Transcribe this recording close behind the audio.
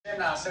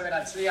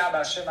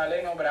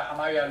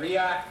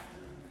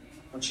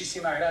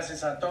Muchísimas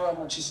gracias a todos,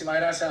 muchísimas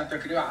gracias a nuestro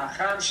querido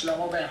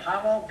Shlomo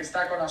Benhamu, que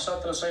está con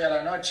nosotros hoy a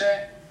la noche.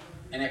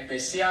 En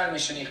especial,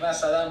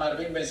 Mishenichnas Adar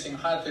Marvin Ben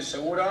Simchat, estoy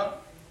seguro,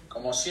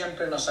 como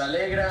siempre nos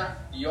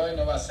alegra, y hoy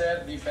no va a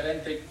ser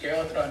diferente que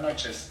otras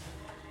noches.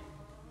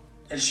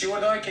 El shiur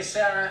de hoy que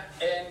sea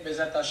en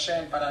Bezat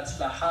Hashem para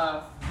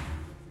Tzlahá,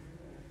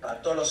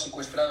 para todos los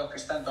secuestrados que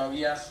están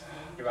todavía,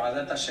 que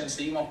Bezat Hashem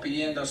seguimos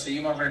pidiendo,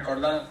 seguimos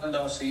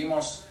recordando,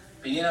 seguimos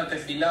pidiendo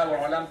tefilá,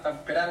 Boreolam está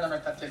esperando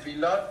nuestras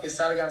tefilot, que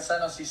salgan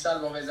sanos y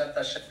salvos Bezat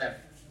Hashem.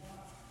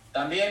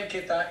 También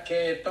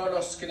que todos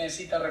los que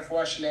necesitan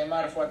refuah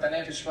shlema, refuah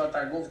tanefesh, refuah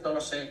taguf, todos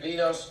los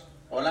servidos,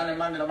 Boreolam le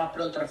mande lo más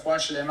pronto refuah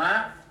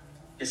shlema,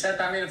 que sea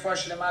también refuah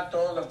shlema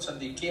todos los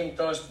tzadikim,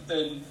 todos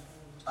el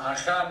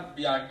Aham,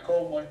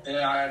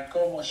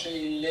 Yaakov, Moshe,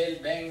 Hillel,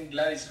 Ben,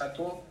 Gladys,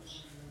 Hatum,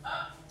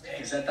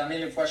 que sea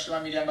también refuah shlema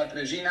Miriam Bat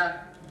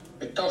Regina,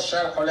 que todos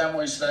Shar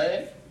Joleamo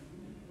Israel,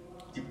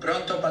 y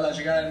pronto para la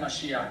llegada del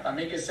Mashiach.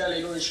 También que sea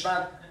Leilul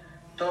Ishmat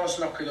todos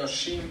los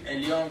Kedoshim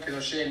Elión,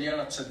 los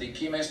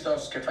tzadikim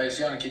estos que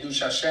fallecieron en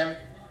Kiddush Hashem,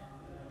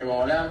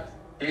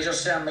 que ellos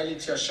sean Melit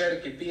Yosher,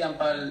 que pidan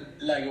para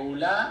la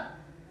Geulá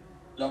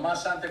lo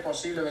más antes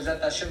posible, Bezat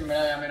Hashem,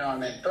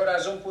 amén.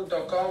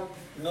 TorahZoom.com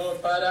no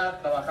para,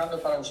 trabajando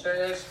para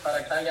ustedes,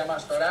 para que haya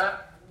más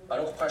Torah.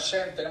 Baruch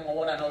Hashem, tenemos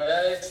buenas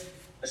novedades.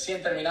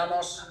 Recién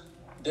terminamos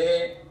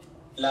de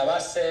la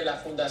base, la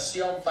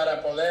fundación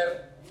para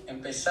poder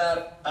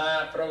empezar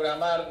a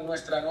programar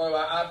nuestra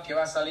nueva app que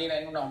va a salir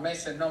en unos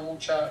meses, no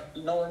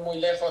muy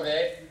lejos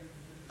de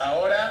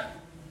ahora,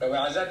 pero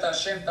Bezat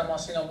Hashem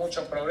estamos haciendo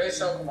mucho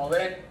progreso. Como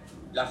ven,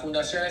 la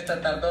fundación esta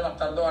nos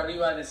tardó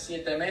arriba de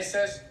 7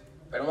 meses,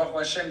 pero bajo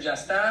Hashem ya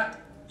está,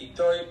 y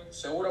estoy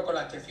seguro con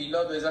las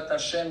tefilot de Bezat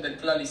Hashem del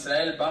Klal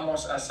Israel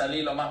vamos a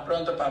salir lo más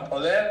pronto para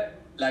poder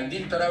la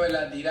Agdil Torah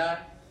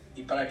Beladirá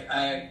y para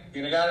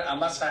agregar a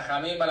más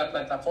hajamim a la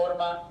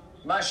plataforma,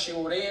 más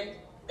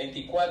shiurim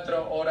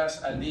 24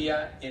 horas al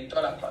día y en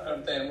todas las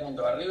partes del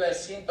mundo. Arriba de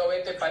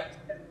 120 países,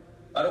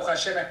 Baruch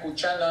Hashem,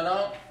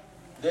 escuchándonos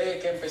desde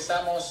que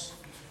empezamos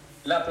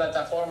la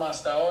plataforma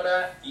hasta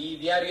ahora, y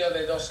diario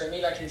de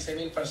 12.000 a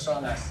 15.000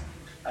 personas.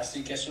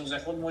 Así que es un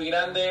zehut muy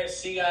grande.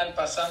 Sigan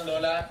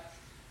pasándola,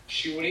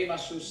 shiurim a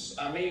sus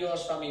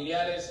amigos,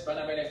 familiares, van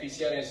a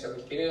beneficiar eso.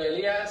 Mi querido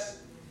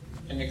Elías,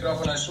 el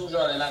micrófono es suyo,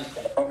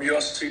 adelante.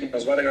 Dios, sí,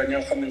 nos va a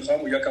regañar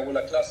Benhamu, ya acabó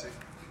la clase.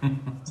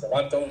 Se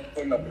va todo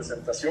en la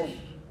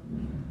presentación.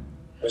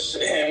 Pues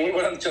muy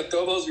buenas noches a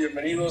todos,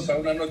 bienvenidos a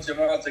una noche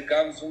más de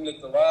Zoom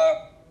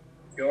Letová.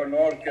 Qué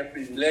honor, qué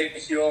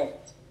privilegio,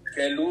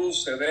 qué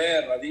luz se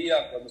ve,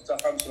 radia cuando está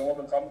Shlomo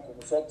Benhamu con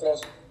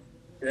nosotros.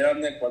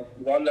 Créanme, cuando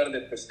va a hablar de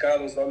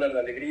pescados, va a hablar de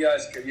alegría,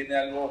 es que viene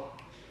algo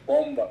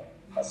bomba.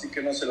 Así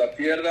que no se la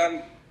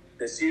pierdan.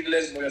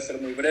 Decirles, voy a ser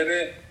muy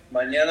breve,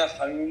 mañana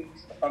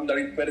Ham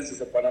David Pérez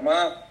desde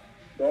Panamá,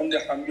 donde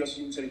Ham yo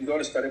y un servidor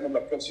estaremos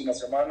la próxima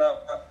semana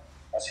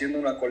haciendo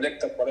una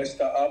colecta para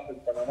esta app en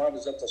Panamá,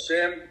 Bezat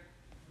Hashem,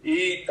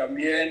 y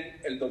también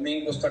el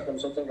domingo está con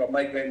nosotros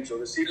Ramay Bencho.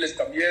 Decirles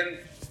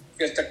también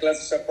que esta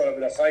clase sea para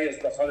Berajá y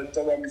Esplajá de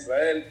todo Am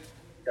Israel,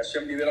 que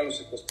Hashem libera a los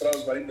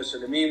secuestrados, Barim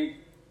Beshelemim,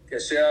 que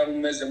sea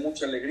un mes de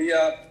mucha alegría,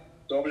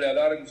 doble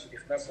Adar,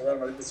 Mishenichnas Adar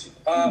Marvin Ben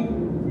Simchat,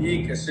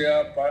 y que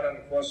sea para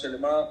Refuah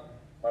Shelema,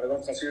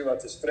 Margot Hasir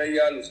Bat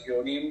Estrella, los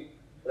Geonim,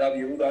 Rab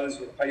Yehuda Ades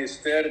Berjai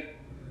Esther,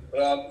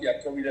 Rab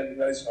Yaakov Ilan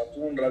Gladys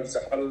Hatun, Rab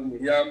Zahar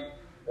Miriam,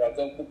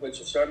 Radon Kupet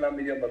Shoshana,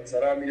 Miriam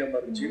Batzara, Miriam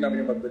Barregina,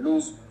 Miriam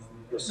Batbeluz,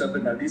 Yosef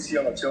Ben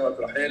Alicia, Mateo Bat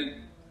Rahel,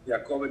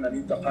 Jacob Ben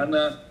Anita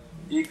Hanna,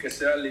 y que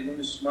sea Leilul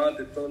Ishmat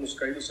de todos los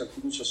caídos en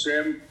Kiddush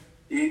Hashem,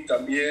 y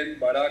también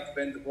Barak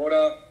Ben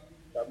Deborah,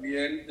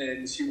 también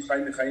Nisim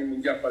Jaime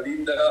Minyah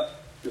Palinda,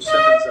 Yosef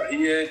Ben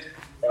Zahie,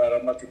 para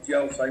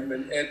Matitiao Jaime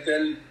Ben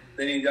Etel,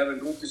 Benidá Ben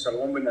Ruti,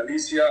 Salomón Ben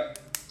Alicia,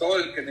 todo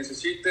el que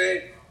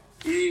necesite,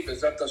 y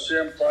Bezat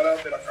Hashem para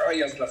Berajá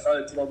y Azlajá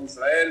de todo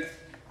Israel.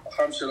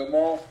 Aham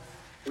Shlomo.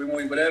 Fui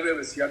muy breve,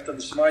 Besiata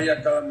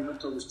Dishmaya, cada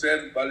minuto de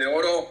usted vale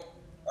oro.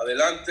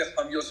 Adelante,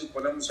 Ham Yossi,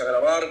 ponemos a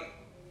grabar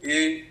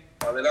y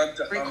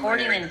adelante, Ham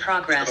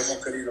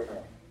querido.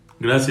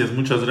 Gracias,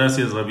 muchas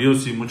gracias,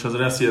 Rabiosi, muchas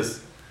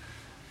gracias,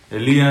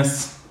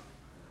 Elías.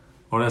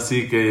 Ahora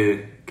sí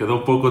que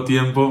quedó poco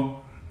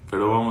tiempo,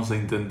 pero vamos a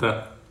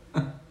intentar.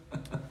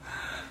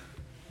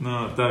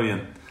 No, está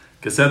bien.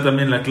 Que sea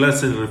también la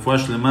clase de Refuah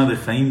Shlema de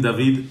Jaim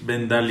David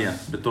Ben Dalia,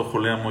 Beto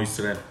Joleamo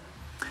Israel.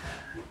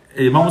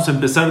 Vamos a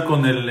empezar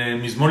con el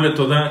Mizmor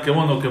Letodá. Qué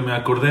bueno que me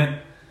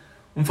acordé.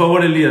 Un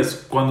favor,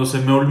 Elías, cuando se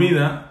me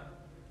olvida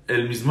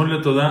el Mizmor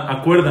Letodá,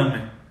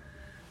 acuérdame.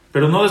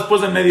 Pero no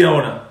después de media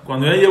hora.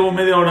 Cuando ya llevo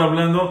media hora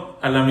hablando,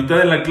 a la mitad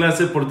de la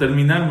clase, por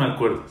terminar, me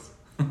acuerdas.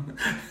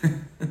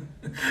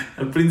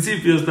 Al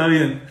principio está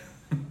bien.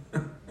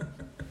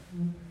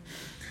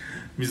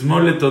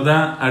 Mizmor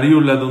Letodá, Ariu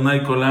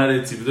Ladonai Kolare,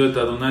 Tzivdo et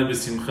Adonai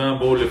Besimcha,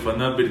 Bou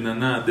Lefanav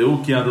Birnana,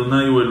 Deu ki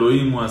Adonai u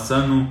Elohim u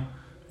Asanu,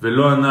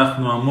 ולא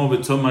אנחנו עמו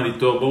וצומר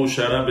איתו, בואו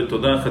שערה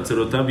בתודה,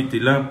 חצרותה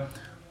ביטילה,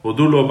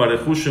 הודו לו,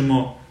 ברכו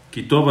שמו,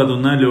 Kitov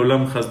Adonai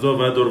Leolam Hasdo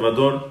Vador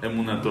Vador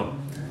Emunato.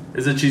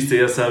 Ese chiste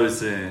ya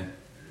sabes.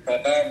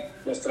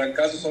 Los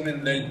trancazos son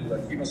en ley,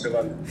 aquí no se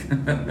vale.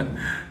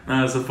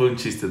 No, eso fue un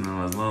chiste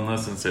nomás, no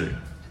es en serio.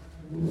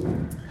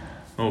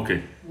 Ok,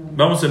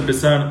 vamos a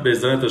empezar,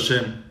 Bezrat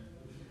Hashem,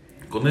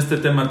 con este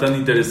tema tan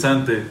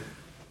interesante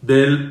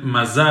del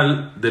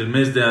Mazal del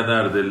mes de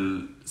Adar,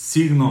 del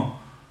signo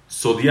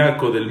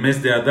zodiaco del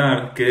mes de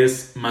Adar, que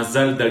es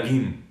Mazal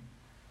Dagim.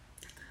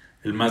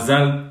 El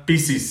Mazal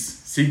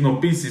Picis, signo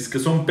Picis, que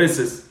son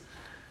peces.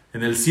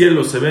 En el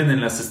cielo se ven, en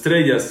las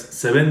estrellas,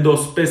 se ven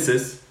dos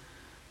peces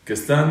que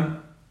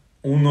están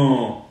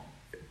uno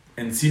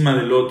encima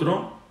del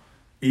otro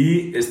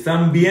y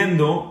están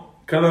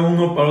viendo cada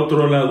uno para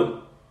otro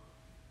lado.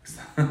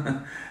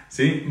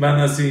 ¿Sí? Van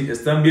así,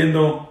 están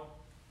viendo,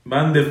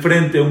 van de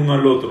frente uno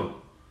al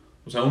otro.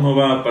 O sea, uno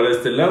va para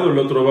este lado, el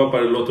otro va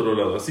para el otro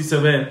lado. Así se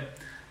ve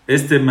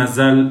este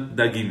Mazal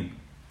Dagim.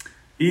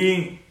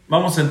 Y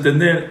vamos a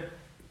entender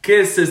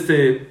qué es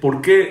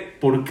por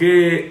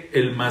qué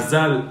el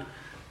Mazal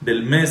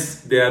del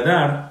mes de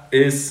Adar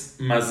es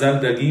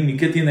Mazal Dagim y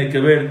qué tiene que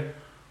ver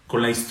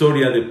con la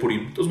historia de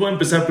Purim. Entonces voy a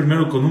empezar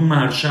primero con un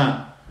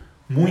Maharsha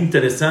muy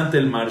interesante,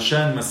 el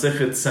Maharsha en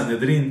Masejet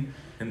Sanedrin,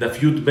 en Daf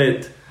Yud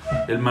Bet.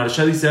 El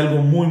Maharsha dice algo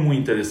muy muy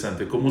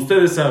interesante. Como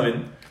ustedes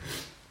saben,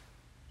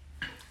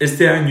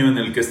 este año en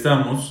el que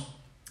estamos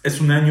es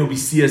un año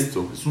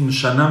bisiesto, es un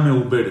Shana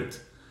Meuberet.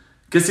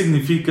 ¿Qué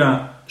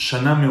significa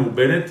Shana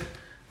Meuberet?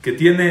 Que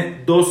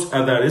tiene 2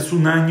 Adar, es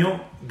un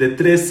año de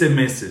 13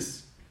 meses.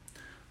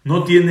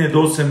 No tiene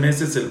 12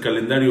 meses el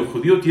calendario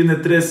judío, tiene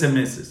 13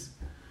 meses.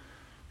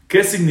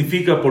 ¿Qué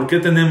significa? ¿Por qué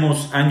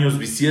tenemos años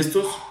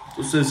bisiestos?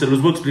 Entonces se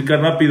los voy a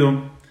explicar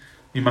rápido.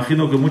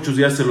 Imagino que muchos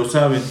ya se lo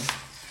saben.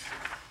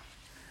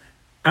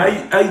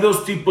 Hay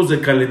 2 tipos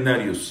de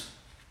calendarios.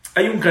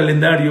 Hay un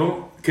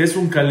calendario que es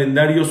un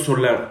calendario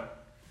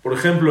solar. Por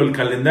ejemplo, el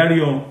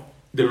calendario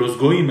de los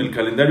Goim, el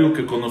calendario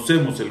que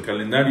conocemos, el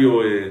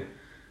calendario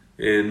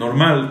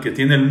normal que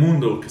tiene el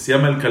mundo, que se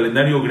llama el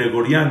calendario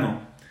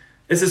gregoriano.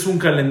 Ese es un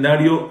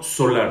calendario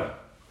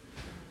solar.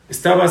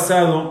 Está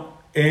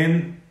basado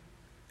en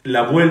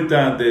la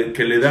vuelta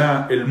que le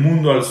da el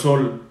mundo al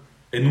sol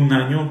en un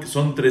año, que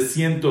son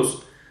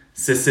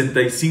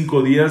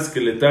 365 días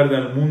que le tarda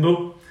al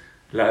mundo,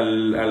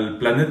 al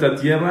planeta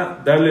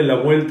Tierra, darle la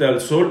vuelta al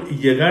sol y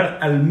llegar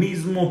al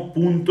mismo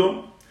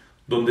punto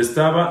donde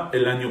estaba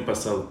el año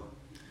pasado.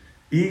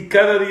 Y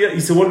cada día,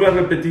 y se vuelve a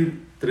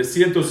repetir,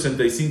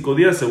 365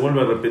 días se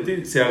vuelve a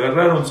repetir, se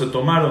agarraron, se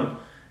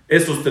tomaron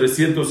esos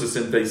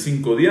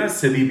 365 días,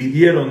 se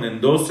dividieron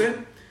en 12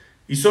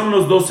 y son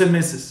los 12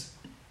 meses.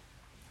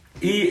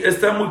 Y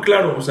está muy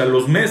claro, o sea,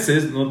 los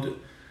meses,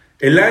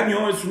 el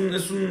año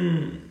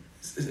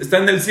está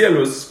en el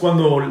cielo, es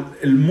cuando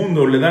el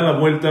mundo le da la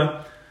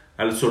vuelta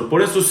al sol.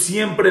 Por eso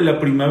siempre la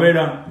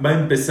primavera va a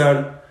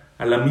empezar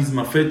a la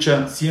misma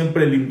fecha,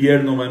 siempre el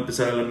invierno va a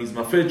empezar a la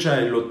misma fecha,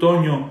 el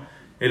otoño,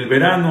 el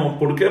verano.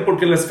 ¿Por qué?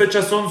 Porque las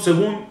fechas son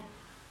según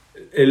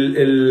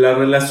la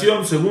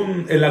relación,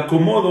 según el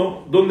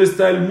acomodo, dónde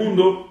está el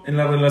mundo en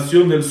la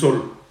relación del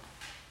sol.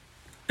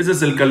 Ese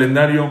es el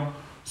calendario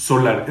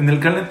solar.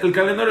 El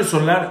calendario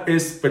solar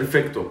es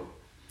perfecto.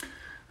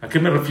 ¿A qué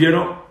me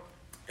refiero?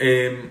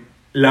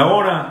 La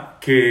hora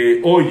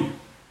que hoy,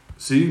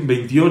 ¿sí?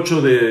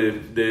 28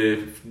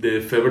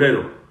 de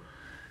febrero,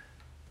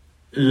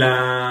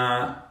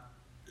 la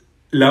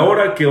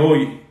hora que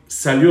hoy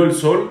salió el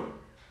sol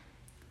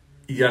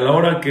y a la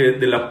hora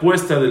de la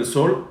puesta del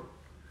sol,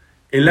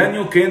 el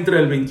año que entra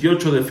el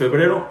 28 de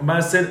febrero va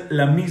a ser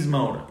la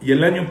misma hora. Y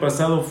el año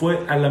pasado fue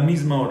a la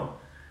misma hora.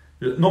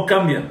 No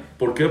cambia.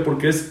 ¿Por qué?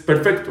 Porque es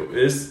perfecto.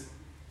 Es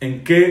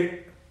en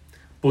qué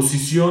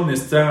posición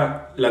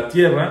está la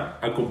Tierra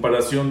a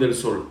comparación del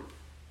Sol.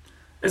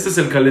 Ese es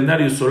el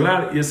calendario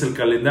solar y es el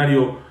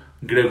calendario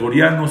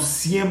gregoriano.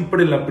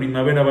 Siempre la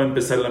primavera va a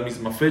empezar la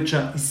misma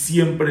fecha y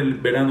siempre el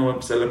verano va a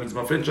empezar la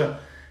misma fecha.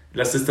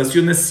 Las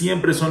estaciones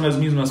siempre son las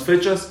mismas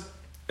fechas.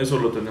 Eso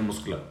lo tenemos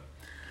claro.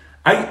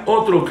 Hay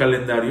otro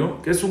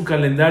calendario que es un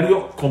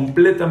calendario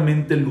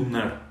completamente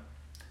lunar,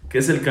 que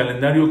es el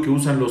calendario que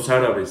usan los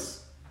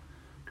árabes.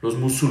 Los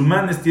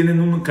musulmanes tienen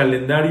un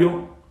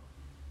calendario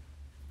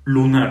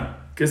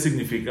lunar. ¿Qué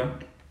significa?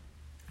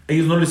 A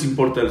ellos no les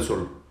importa el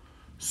sol,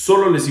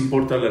 solo les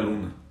importa la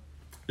luna.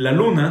 La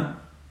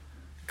luna,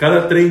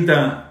 cada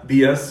 30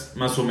 días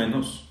más o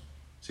menos,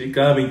 ¿sí?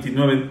 Cada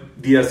 29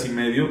 días y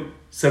medio,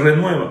 se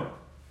renueva.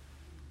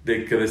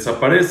 De que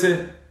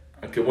desaparece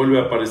a que vuelve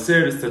a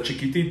aparecer, está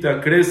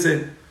chiquitita,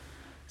 crece,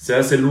 se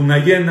hace luna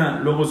llena,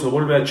 luego se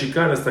vuelve a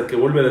achicar hasta que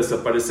vuelve a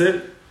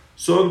desaparecer.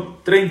 Son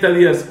 30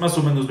 días, más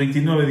o menos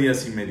 29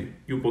 días y medio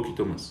y un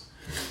poquito más.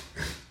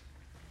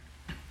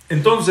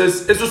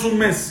 Entonces, eso es un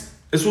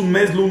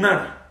mes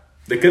lunar.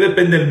 ¿De qué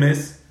depende el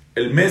mes?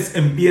 El mes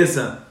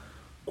empieza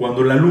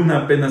cuando la luna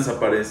apenas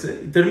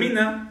aparece y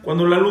termina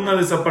cuando la luna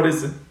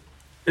desaparece.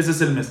 Ese es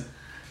el mes.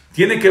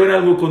 ¿Tiene que ver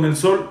algo con el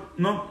sol?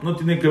 No, no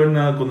tiene que ver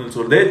nada con el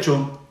sol. De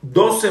hecho,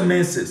 12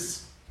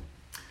 meses,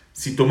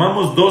 si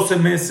tomamos 12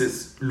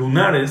 meses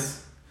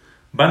lunares,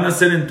 van a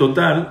ser en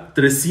total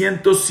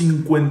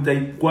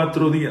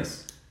 354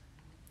 días.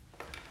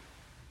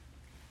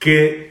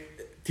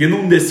 Que tiene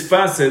un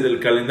desfase del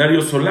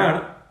calendario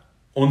solar,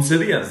 11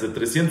 días, de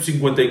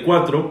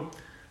 354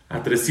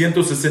 a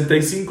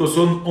 365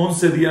 son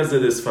 11 días de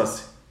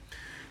desfase.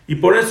 Y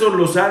por eso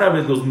los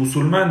árabes, los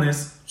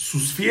musulmanes,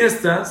 sus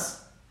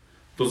fiestas,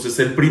 entonces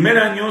el primer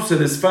año se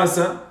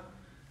desfasa,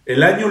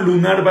 el año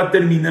lunar va a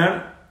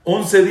terminar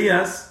 11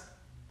 días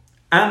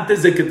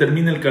antes de que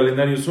termine el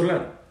calendario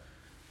solar.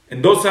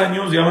 En 2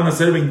 años ya van a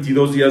ser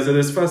 22 días de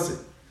desfase.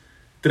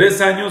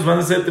 3 años van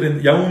a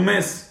ser ya un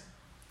mes.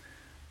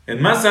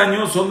 En más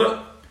años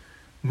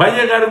va a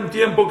llegar un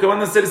tiempo que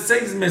van a ser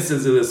 6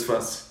 meses de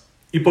desfase.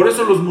 Y por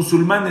eso los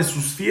musulmanes,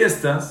 sus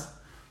fiestas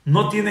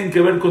no tienen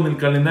que ver con el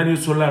calendario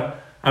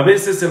solar. A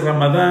veces el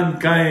Ramadán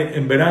cae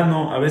en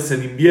verano, a veces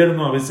en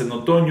invierno, a veces en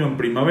otoño, en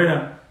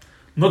primavera.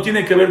 No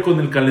tiene que ver con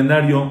el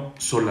calendario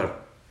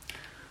solar.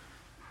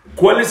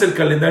 ¿Cuál es el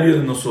calendario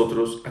de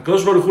nosotros?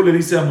 Akadosh Baruj Hu le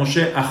dice a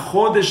Moshe,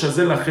 Achodesh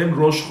hazel lachem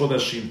Rosh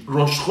Chodashim.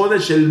 Rosh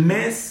Chodesh, el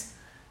mes,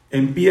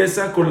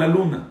 empieza con la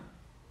luna.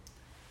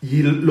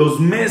 Y los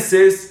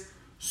meses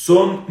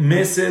son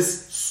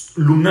meses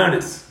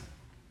lunares.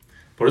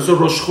 Por eso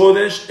Rosh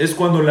Chodesh es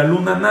cuando la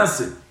luna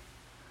nace.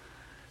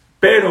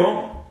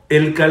 Pero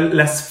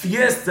las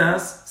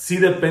fiestas sí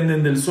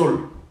dependen del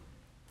sol.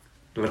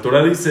 La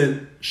Torah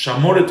dice,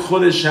 Shamoret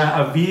Chodesh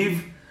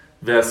Aviv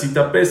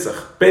ve'asita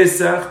Pesach.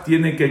 Pesach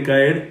tiene que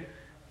caer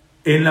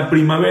en la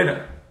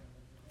primavera.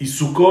 Y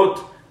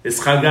Sukkot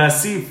es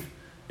Hagasif.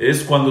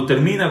 Es cuando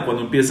termina,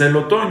 cuando empieza el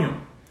otoño.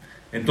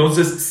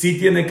 Entonces sí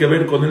tiene que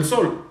ver con el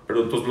sol.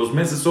 Pero entonces los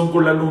meses son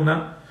con la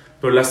luna.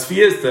 Pero las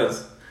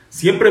fiestas...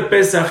 Siempre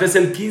Pesaj es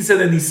el 15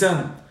 de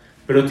Nisan,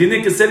 pero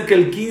tiene que ser que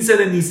el 15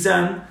 de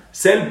Nisan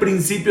sea el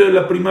principio de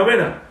la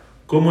primavera.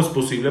 ¿Cómo es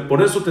posible?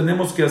 Por eso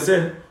tenemos que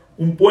hacer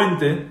un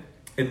puente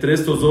entre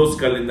estos dos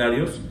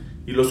calendarios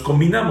y los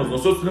combinamos.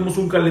 Nosotros tenemos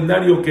un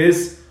calendario que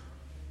es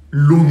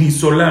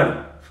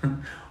lunisolar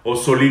o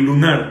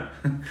solilunar.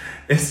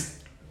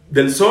 Es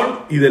del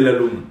sol y de la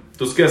luna.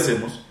 Entonces, ¿qué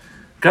hacemos?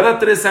 Cada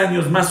 3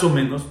 años más o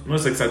menos, no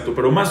es exacto,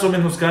 pero más o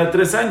menos cada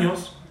 3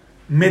 años,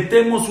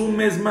 metemos un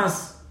mes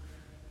más.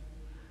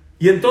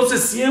 Y entonces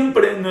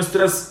siempre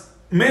nuestros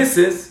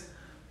meses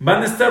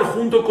van a estar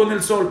junto con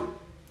el sol.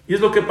 Y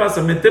es lo que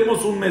pasa,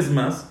 metemos un mes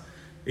más,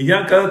 y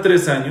ya cada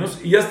 3 años,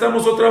 y ya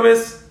estamos otra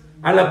vez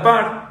a la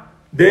par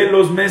de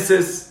los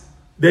meses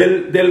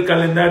del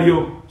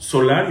calendario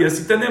solar. Y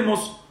así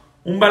tenemos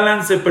un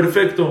balance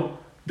perfecto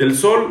del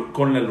sol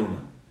con la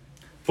luna.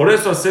 Por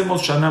eso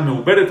hacemos Shana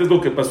Meuberet, es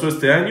lo que pasó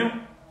este año.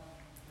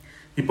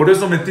 Y por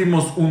eso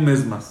metimos un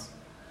mes más.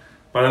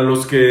 Para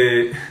los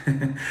que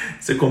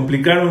se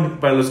complicaron,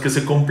 para los que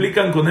se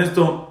complican con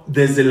esto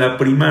desde la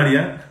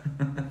primaria,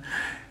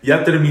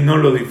 ya terminó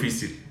lo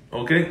difícil,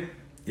 ¿ok?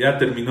 Ya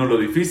terminó lo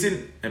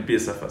difícil,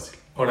 empieza fácil.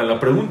 Ahora, la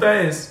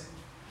pregunta es,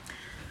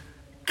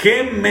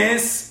 ¿qué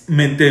mes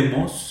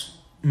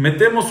metemos?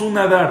 Metemos un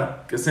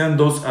Adar, que sean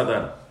 2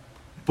 Adar.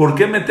 ¿Por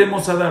qué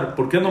metemos Adar?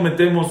 ¿Por qué no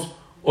metemos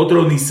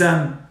otro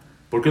Nisan?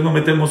 ¿Por qué no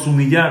metemos un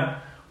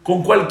Iyar?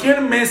 Con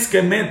cualquier mes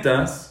que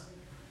metas,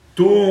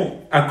 tú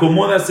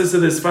acomodas ese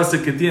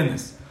desfase que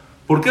tienes.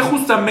 ¿Por qué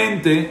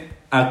justamente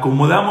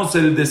acomodamos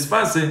el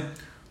desfase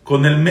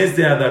con el mes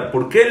de Adar?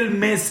 ¿Por qué el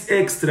mes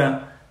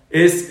extra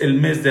es el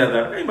mes de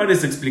Adar? Hay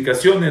varias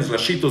explicaciones,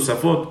 Rashi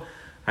Tosafot,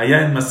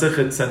 allá en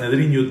Masejet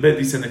Sanedrin Yudbet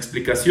dicen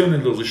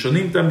explicaciones, los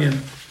Rishonim también.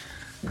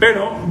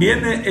 Pero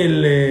viene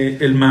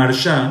el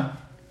Maharsha,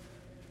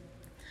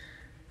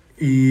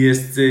 y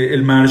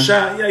el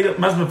Maharsha, y hay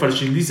más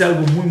Mefarshim, dice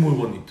algo muy muy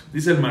bonito.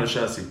 Dice el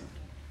Maharsha así: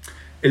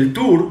 el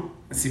Tur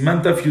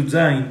Simán Taf Yud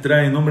Zayin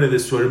trae el nombre de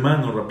su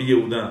hermano Rabbi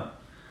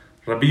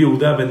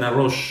Yehuda ben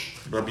Arosh,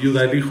 Rabbi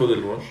Yehuda el hijo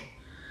del Rosh.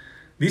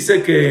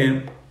 Dice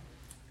que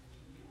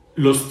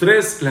las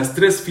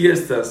 3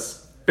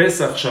 fiestas,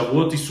 Pesach,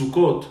 Shavuot y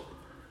Sukkot,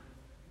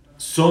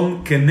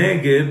 son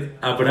Keneged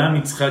Abraham,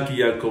 Yitzhak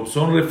y Jacob,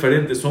 son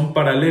referentes, son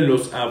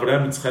paralelos a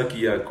Abraham, Yitzhak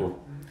y Jacob.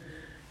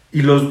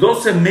 Y los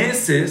 12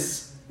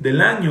 meses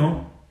del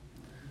año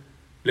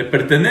le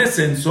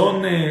pertenecen,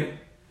 son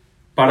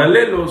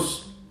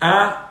paralelos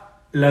a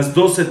las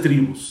 12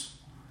 tribus.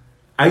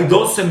 Hay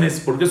 12 meses.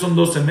 ¿Por qué son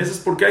 12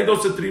 meses? Porque hay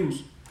 12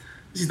 tribus.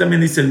 Así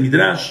también dice el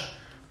Midrash.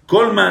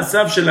 Kol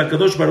ma'asav shel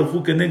HaKadosh Baruch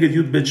Hu keneged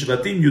Yud-Bet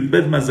Shvatim,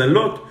 Yud-Bet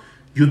Mazalot,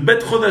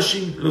 Yud-Bet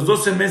Chodashim. Los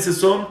 12 meses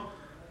son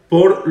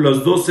por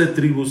las 12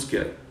 tribus que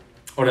hay.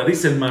 Ahora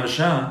dice el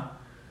Maharsha,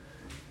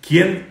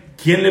 ¿quién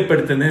le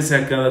pertenece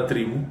a cada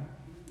tribu?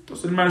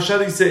 Entonces el Maharsha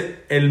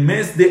dice, el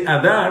mes de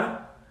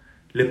Adar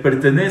le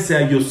pertenece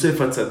a Yosef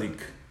HaTzadik.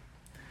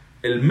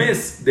 El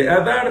mes de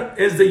Adar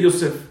es de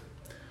Yosef.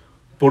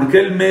 ¿Por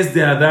qué el mes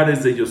de Adar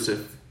es de Yosef?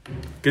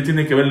 ¿Qué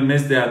tiene que ver el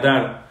mes de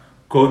Adar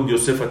con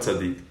Yosef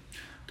HaTzadik?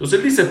 Entonces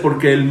él dice,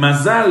 porque el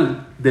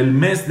mazal del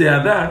mes de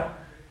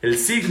Adar, el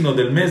signo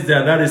del mes de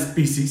Adar es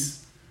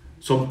Picis,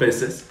 son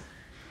peces,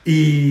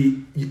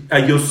 y a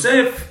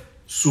Yosef,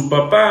 su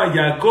papá,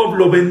 Jacob,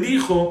 lo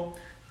bendijo,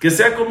 que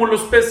sea como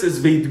los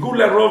peces,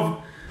 Veitgul Arov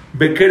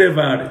Bekerev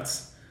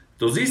Haaretz.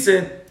 Entonces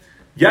dice,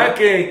 ya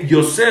que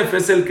Yosef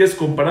es el que es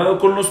comparado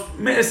con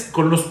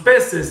los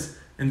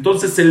peces,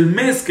 entonces el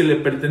mes que le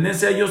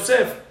pertenece a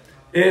Yosef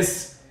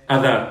es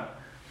Adar.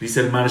 Dice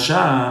el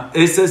Marsha,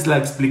 esa es la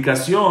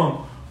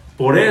explicación.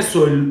 Por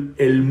eso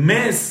el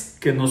mes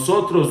que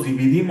nosotros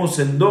dividimos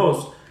en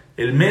dos,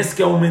 el mes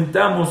que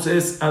aumentamos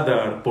es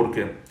Adar. ¿Por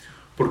qué?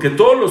 Porque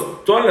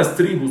todas las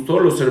tribus,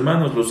 todos los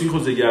hermanos, los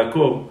hijos de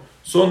Jacob,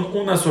 son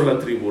una sola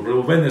tribu.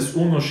 Reubén es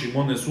uno,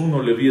 Shimón es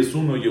uno, Leví es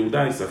uno,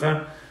 Yehudá,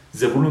 Isahar,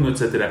 Zebulún,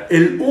 etc.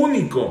 El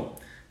único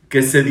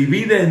que se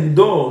divide en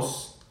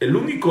dos,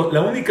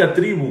 la única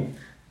tribu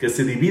que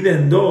se divide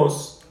en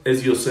dos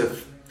es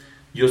Yosef.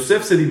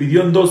 Yosef se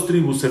dividió en dos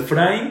tribus,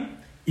 Efraín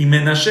y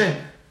Menashe.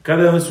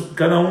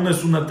 Cada uno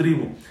es una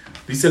tribu.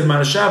 Dice el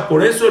Marsha,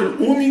 por eso el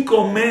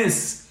único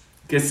mes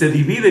que se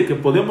divide, que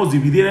podemos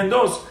dividir en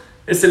dos,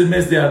 es el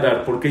mes de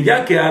Adar. Porque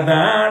ya que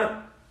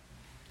Adar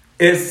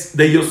es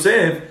de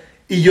Yosef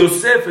y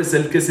Yosef es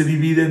el que se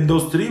divide en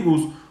dos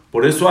tribus,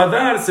 por eso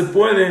Adar se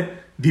puede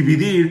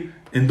dividir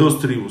en dos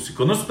tribus. Y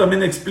con eso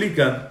también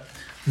explican,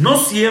 no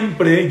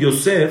siempre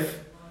Yosef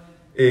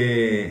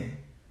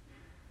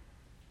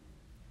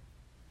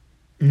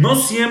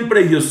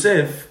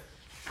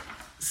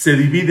se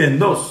divide en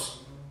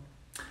dos.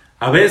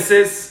 A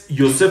veces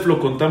Yosef lo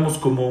contamos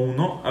como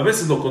uno, a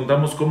veces lo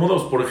contamos como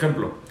dos. Por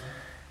ejemplo,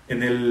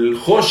 en el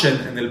Hoshen,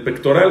 en el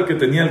pectoral que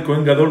tenía el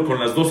Cohen Gadol con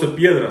las 12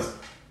 piedras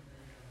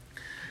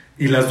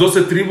y las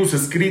 12 tribus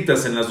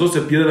escritas en las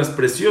 12 piedras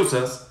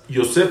preciosas,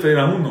 Yosef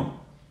era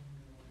uno.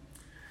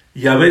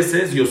 Y a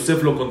veces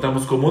Yosef lo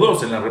contamos como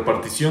dos. En la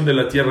repartición de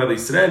la tierra de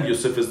Israel,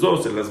 Yosef es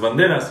dos. En las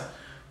banderas,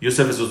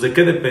 Yosef es dos. ¿De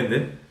qué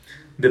depende?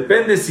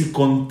 Depende si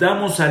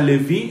contamos a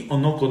Leví o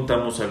no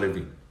contamos a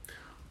Leví.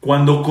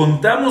 Cuando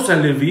contamos a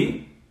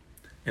Leví,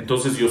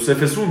 entonces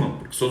Yosef es uno,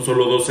 porque son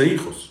solo 12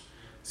 hijos.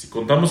 Si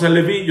contamos a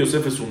Leví,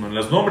 Yosef es uno. En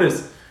los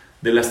nombres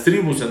de las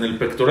tribus, en el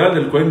pectoral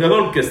del Cohen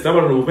Gadol, que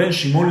estaba Reubén,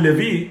 Shimón,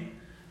 Leví,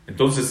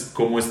 entonces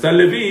como está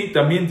Leví,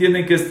 también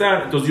tiene que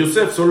estar, entonces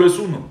Yosef solo es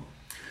uno.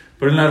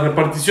 Pero en la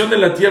repartición de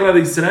la tierra de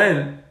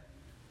Israel,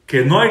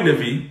 que no hay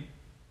Leví,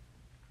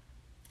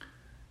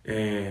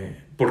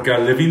 porque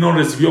al Leví no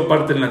recibió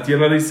parte en la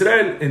tierra de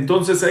Israel,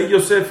 entonces ahí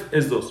Yosef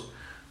es dos.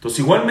 Entonces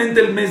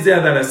igualmente el mes de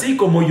Adar, así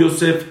como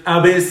Yosef a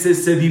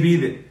veces se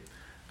divide,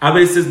 a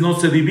veces no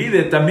se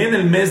divide, también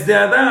el mes de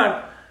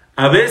Adar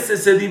a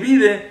veces se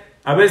divide,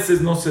 a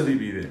veces no se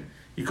divide.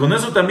 Y con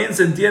eso también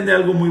se entiende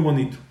algo muy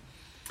bonito.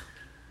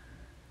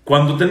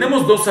 Cuando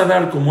tenemos dos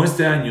Adar como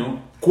este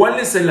año, ¿cuál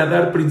es el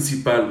Adar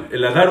principal?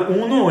 ¿El Adar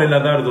 1 o el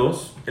Adar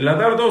 2? El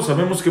Adar 2,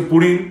 sabemos que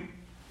Purim,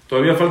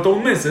 todavía falta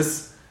un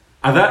mes,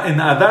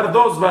 en Adar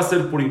 2 va a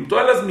ser Purim.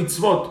 Todas las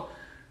mitzvot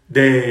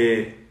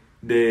de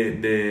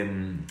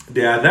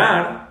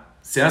Adar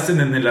se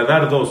hacen en el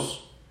Adar 2.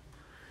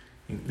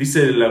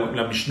 Dice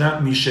la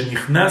Mishnah,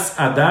 Mishenichnas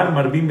Adar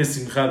Marbim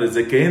Besimcha.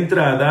 Desde que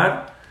entra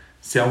Adar,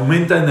 se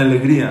aumenta en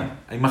alegría.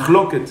 Hay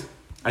machloket,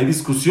 hay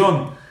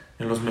discusión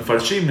en los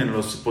mefarshim, en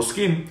los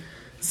poskim.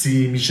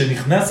 Si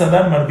Mishenichnas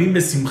Adar Marbim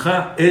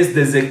Besimcha es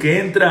desde que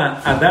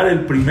entra Adar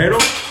el primero,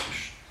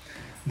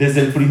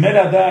 desde el primer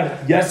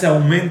Adar ya se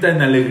aumenta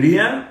en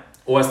alegría,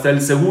 o hasta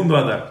el segundo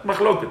Adar.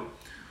 Machloket.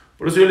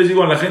 Por eso yo les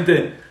digo a la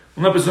gente,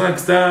 una persona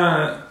que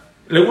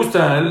le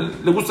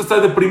gusta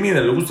estar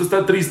deprimida, le gusta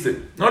estar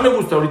triste. No le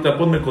gusta ahorita,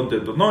 ponme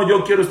contento. No,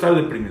 yo quiero estar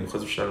deprimido,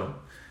 Jesús Shalom.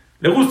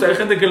 Le gusta, hay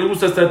gente que le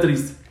gusta estar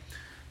triste.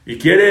 Y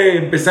quiere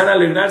empezar a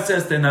alegrarse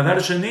hasta en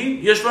Adar Sheni,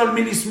 y eso al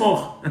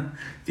minismoj.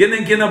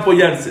 Tienen quien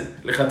apoyarse.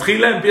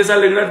 Lejatjila empieza a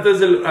alegrarte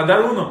desde el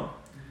Adar 1.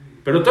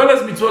 Pero todas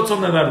las mitzvot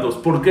son Adar 2.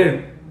 ¿Por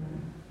qué?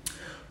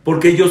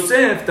 Porque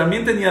Yosef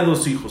también tenía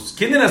dos hijos.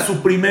 ¿Quién era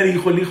su primer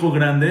hijo, el hijo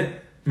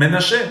grande?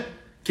 Menashe.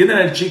 ¿Quién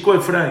era el chico?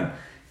 Efraín.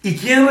 ¿Y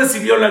quién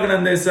recibió la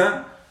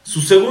grandeza?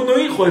 Su segundo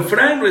hijo,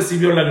 Efraín,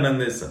 recibió la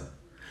grandeza.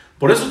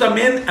 Por eso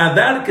también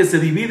Adar, que se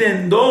divide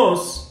en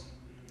dos,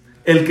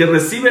 el que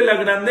recibe la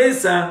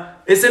grandeza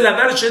es el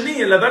Adar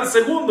Sheni, el Adar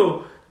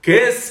segundo,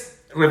 que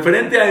es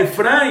referente a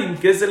Efraín,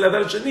 que es el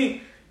Adar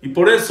Sheni. Y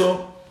por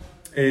eso,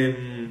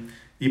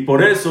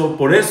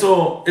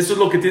 eso es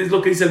lo que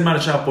dice el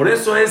Marsha. Por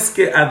eso es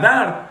que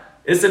Adar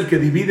es el que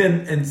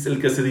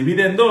se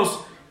divide en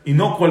dos, y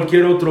no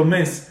cualquier otro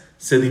mes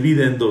se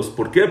divide en dos.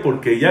 ¿Por qué?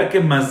 Porque ya que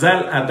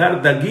Mazal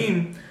Adar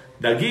Dagim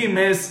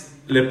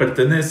le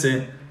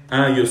pertenece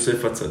a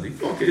Yosef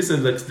Atzadik. Ok, esa es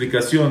la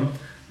explicación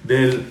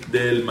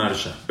del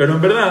Marsha. Pero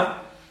en verdad,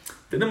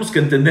 tenemos que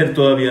entender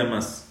todavía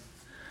más.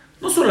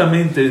 No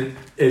solamente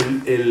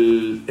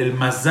el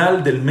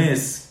Mazal del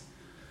mes,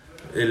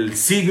 el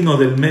signo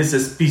del mes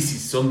es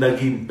Picis, son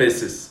Dagim,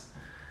 peces.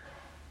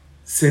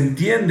 Se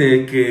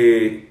entiende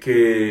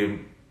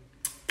que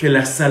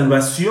la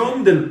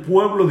salvación del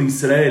pueblo de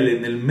Israel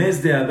en el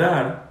mes de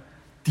Adar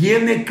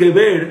tiene que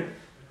ver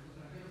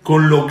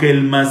con lo que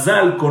el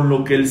Mazal, con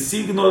lo que el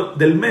signo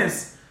del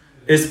mes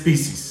es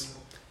Picis.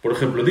 Por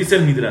ejemplo, dice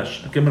el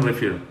Midrash, ¿a qué me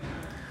refiero?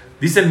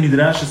 Dice el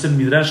Midrash, es el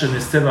Midrash en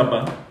Esther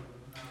Rabbah,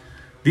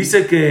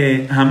 dice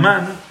que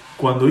Hamán,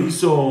 cuando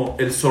hizo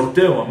el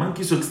sorteo, Hamán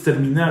quiso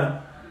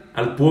exterminar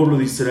al pueblo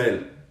de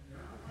Israel.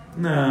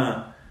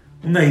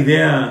 una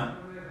idea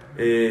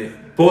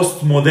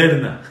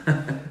postmoderna.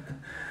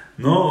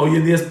 ¿No? Hoy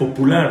en día es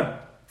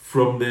popular.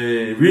 From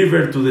the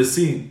river to the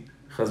sea.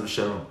 Chas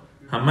v'shalom.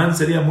 Hamán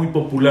sería muy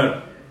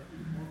popular.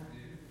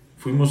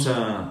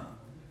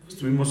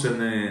 Estuvimos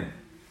en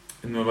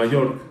Nueva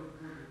York.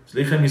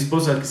 Le dije a mi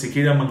esposa que se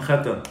quiere ir a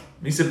Manhattan.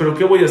 Me dice, ¿pero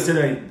qué voy a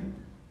hacer ahí?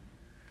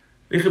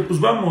 Le dije,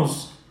 pues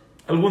vamos,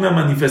 alguna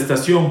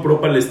manifestación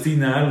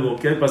pro-Palestina, algo.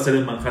 ¿Qué hay para hacer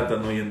en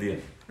Manhattan hoy en día?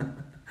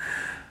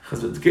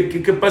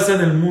 ¿Qué pasa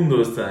en el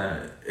mundo?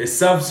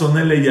 Esav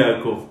sonele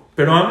Jacob.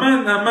 Pero a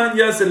Amán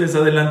ya se les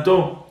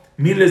adelantó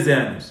miles de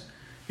años.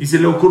 Y se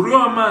le ocurrió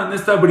a Amán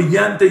esta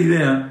brillante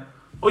idea.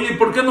 Oye,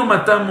 ¿por qué no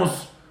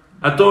matamos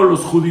a todos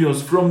los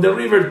judíos? From the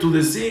river to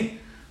the sea.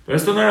 Pero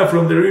esto no era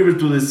from the river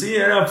to the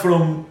sea, era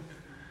from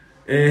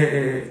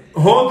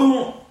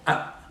Hodu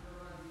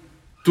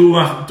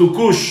to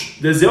Kush.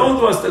 Desde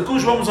Hodu hasta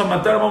Kush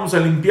vamos a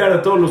limpiar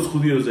a todos los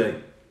judíos de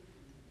ahí.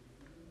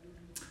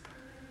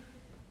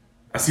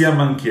 Así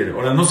Amán quiere.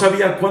 Ahora, no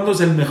sabía cuándo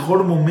es el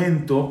mejor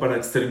momento para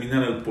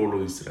exterminar al pueblo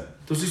de Israel.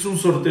 Entonces hizo un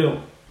sorteo.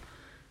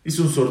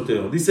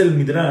 Dice el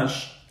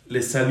Midrash,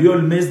 le salió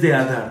el mes de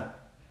Adar.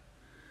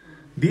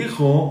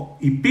 Dijo,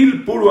 y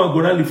pil puro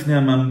agoral ifne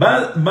Amán,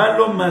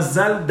 malo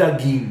mazal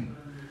dagim.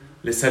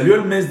 Le salió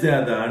el mes de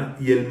Adar,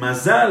 y el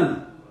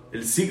mazal,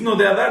 el signo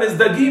de Adar es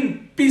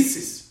dagim,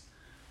 Picis.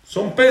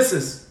 Son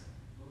peces.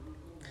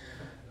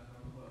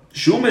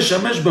 Shu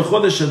meshamesh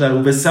bechodesh Adar,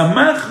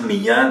 ubesamach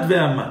miyad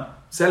ve'amar.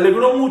 Se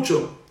alegró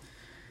mucho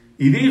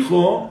y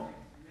dijo,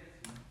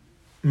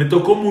 me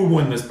tocó muy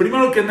buen mes.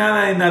 Primero que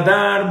nada, en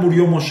Adar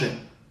murió Moshe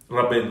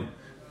Rabenu.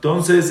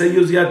 Entonces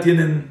ellos ya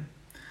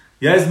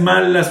es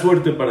mala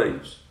suerte para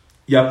ellos.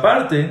 Y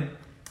aparte,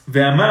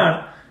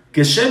 ve'amar,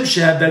 que Shem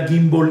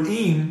she'adagim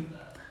bol'im,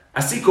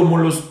 así como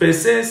los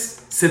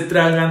peces se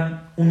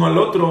tragan uno al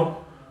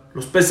otro,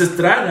 los peces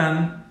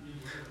tragan,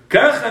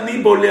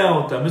 kachani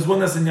boleaotam, es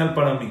buena señal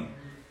para mí,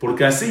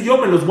 porque así yo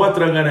me los voy a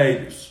tragar a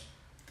ellos.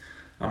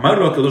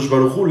 Amarlo a Kadosh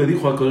Baruj Hu, le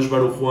dijo a Kadosh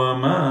Baruj Hu a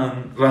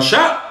Amán,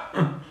 Rasha,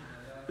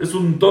 es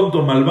un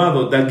tonto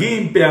malvado,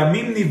 Dagim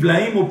peamim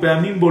nivlaim u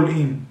peamim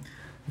bol'im,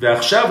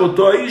 ve'achshav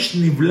oto aish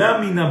nivla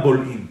mina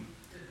bol'im.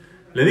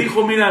 Le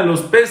dijo, mira,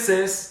 los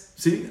peces,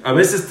 ¿sí? A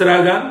veces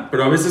tragan,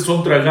 pero a veces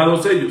son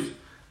tragados ellos,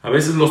 a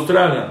veces los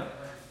tragan.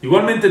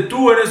 Igualmente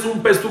tú eres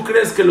un pez, tú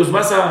crees que los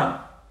vas a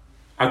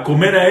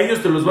comer a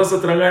ellos, te los vas a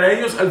tragar a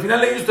ellos, al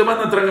final ellos te van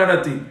a tragar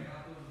a ti.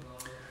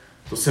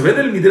 Entonces se ve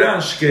del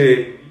Midrash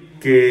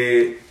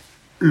que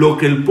lo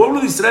que el pueblo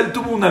de Israel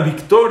tuvo una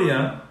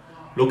victoria,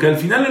 lo que al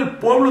final el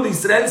pueblo de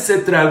Israel se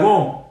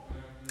tragó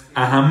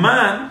a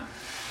Hamán,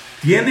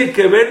 tiene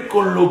que ver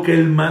con lo que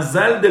el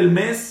mazal del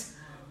mes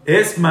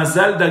es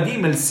mazal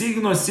dagim, el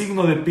signo es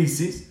signo de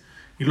Picis,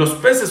 y los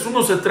peces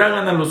unos se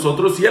tragan a los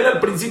otros, y él al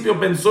principio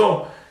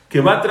pensó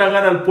que va a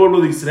tragar al pueblo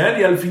de Israel,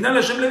 y al final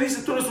Hashem le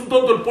dice, tú eres un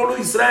tonto, el pueblo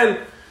de Israel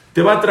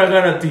te va a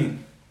tragar a ti.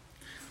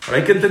 Ahora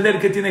hay que entender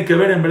qué tiene que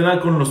ver en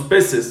verdad con los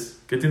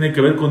peces, qué tiene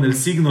que ver con el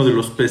signo de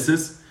los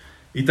peces,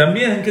 y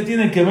también qué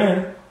tiene que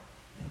ver,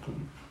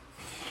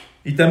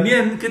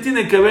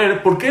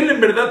 porque él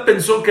en verdad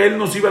pensó que él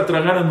nos iba a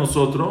tragar a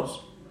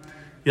nosotros,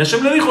 y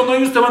Hashem le dijo, no,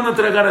 ellos te van a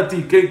tragar a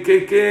ti. ¿De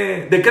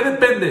qué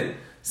depende?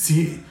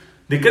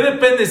 ¿De qué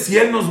depende si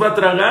él nos va a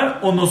tragar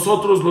o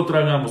nosotros lo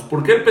tragamos?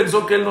 Porque él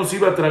pensó que él nos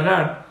iba a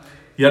tragar,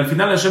 y al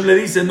final Hashem le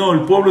dice, no,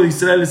 el pueblo de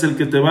Israel es el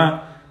que te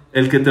va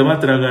a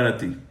tragar a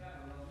ti.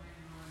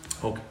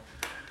 Okay.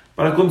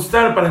 Para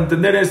contestar, para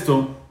entender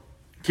esto,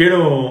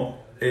 quiero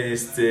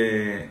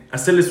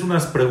hacerles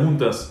unas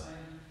preguntas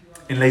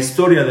en la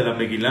historia de la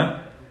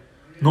Megilá.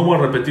 No voy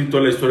a repetir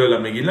toda la historia de la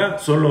Megilá,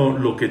 solo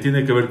lo que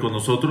tiene que ver con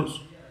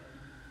nosotros.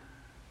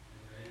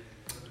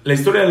 La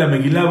historia de la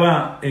Megilá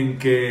va en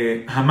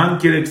que Hamán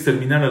quiere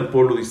exterminar al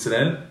pueblo de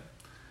Israel,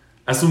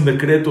 hace un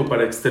decreto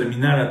para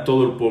exterminar a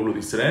todo el pueblo de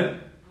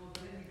Israel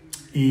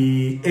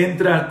y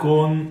entra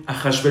con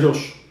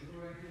Ahashverosh.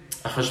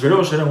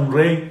 Ahashverosh era un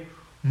rey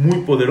muy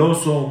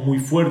poderoso, muy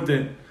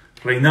fuerte,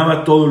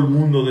 reinaba todo el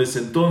mundo de ese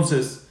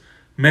entonces,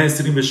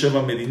 Me'esrim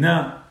Besheva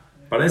Medina.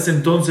 Para ese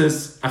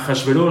entonces,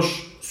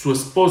 Ahashverosh, su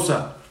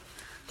esposa,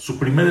 su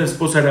primera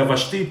esposa era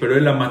Vashti, pero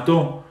él la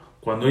mató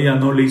cuando ella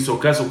no le hizo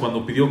caso,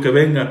 cuando pidió que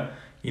venga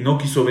y no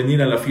quiso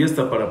venir a la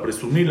fiesta para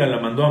presumirla, la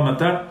mandó a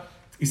matar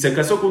y se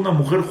casó con una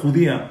mujer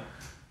judía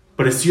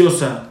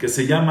preciosa que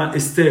se llama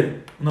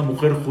Esther, una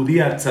mujer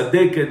judía,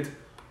 tzadeket,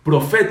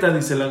 profeta,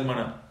 dice la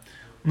Gemara.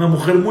 Una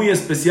mujer muy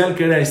especial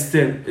que era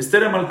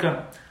Esther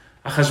Amalcá.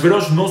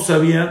 Ahashverosh no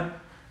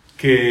sabía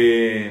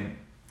que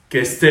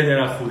Esther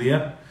era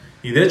judía,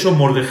 y de hecho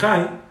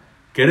Mordejai,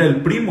 que era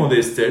el primo de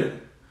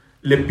Esther,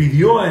 le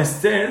pidió a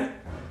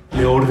Esther,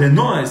 le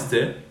ordenó a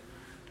Esther,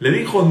 le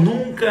dijo,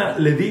 nunca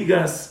le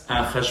digas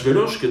a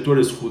Ahashverosh que tú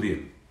eres judía,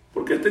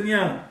 porque él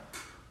tenía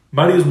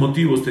varios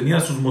motivos,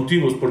 tenía sus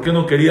motivos, por qué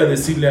no quería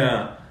decirle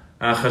a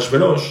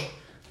Ahashverosh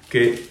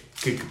que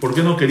por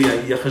qué no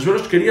quería, y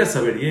Ahashverosh quería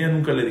saber, y ella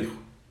nunca le dijo.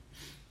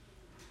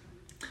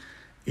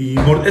 Y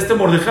este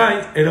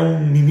Mordejai era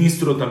un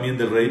ministro también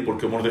del rey,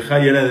 porque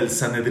Mordejai era del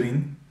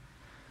Sanedrín,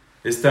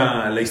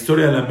 La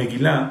historia de la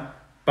Megilá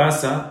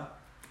pasa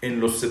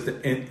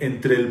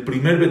entre el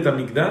primer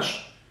Betamikdash,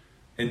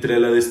 entre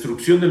la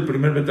destrucción del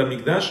primer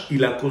Betamikdash y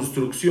la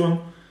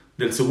construcción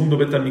del segundo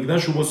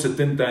Betamikdash hubo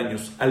 70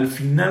 años. Al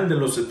final de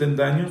los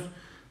 70 años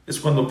es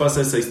cuando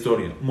pasa esa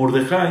historia.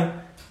 Mordejai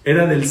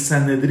era del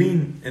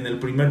Sanedrín en el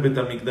primer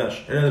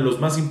Betamikdash, era de los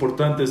más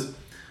importantes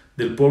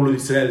del pueblo de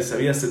Israel,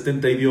 sabía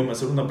 70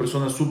 idiomas, era una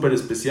persona súper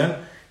especial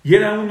y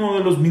era uno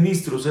de los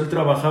ministros. Él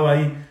trabajaba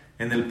ahí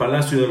en el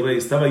palacio del rey,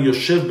 estaba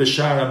Yoshev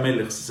Beshar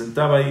Amelech, se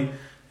sentaba ahí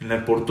en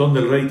el portón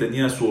del rey,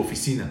 tenía su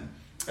oficina,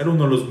 era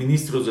uno de los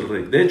ministros del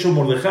rey. De hecho,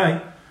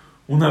 Mordejai,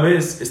 una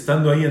vez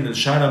estando ahí en el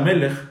Shar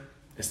Amelech,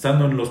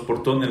 estando en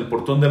el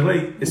portón del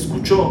rey,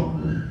 escuchó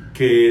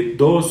que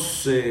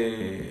dos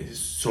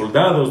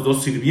soldados,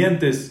 dos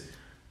sirvientes,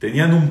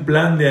 tenían un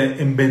plan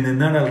de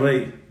envenenar al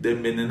rey, de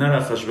envenenar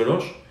a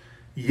Hashverosh,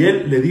 y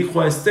él le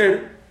dijo a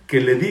Esther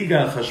que le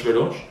diga a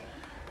Hashverosh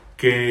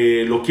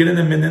que lo quieren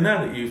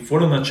envenenar, y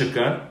fueron a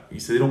checar, y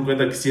se dieron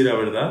cuenta que sí era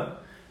verdad.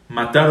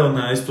 Mataron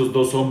a estos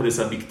dos hombres,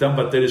 a Miktam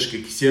Bateresh,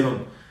 que quisieron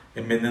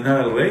envenenar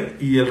al rey,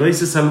 y el rey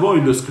se salvó,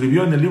 y lo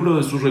escribió en el libro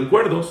de sus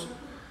recuerdos,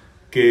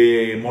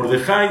 que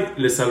Mordejai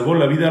le salvó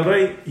la vida al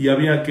rey, y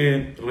había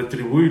que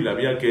retribuirle,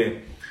 había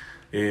que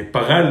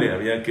pagarle,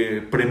 había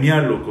que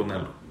premiarlo con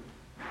algo.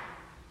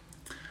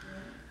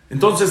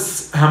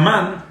 Entonces,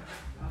 Hamán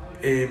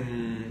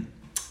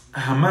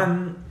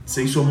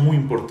se hizo muy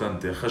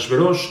importante.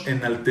 Hashverosh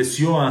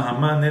enalteció a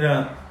Hamán,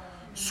 era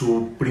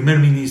su primer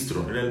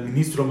ministro, era el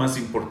ministro más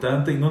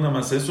importante, y no nada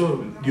más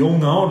eso, dio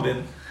una orden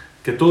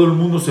que todo el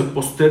mundo se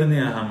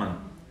posterne a Hamán,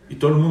 y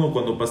todo el mundo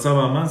cuando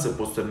pasaba a Hamán se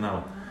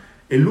posternaba.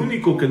 El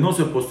único que no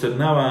se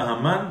posternaba a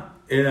Hamán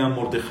era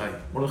Mordejai.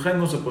 Mordejai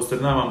no se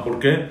posternaba. ¿Por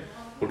qué?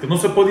 Porque no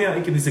se podía.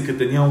 Hay quien dice que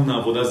tenía una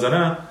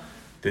bodazara,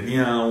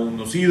 tenía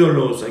unos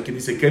ídolos, hay quien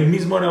dice que él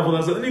mismo era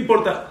bodazara, no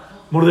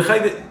importa.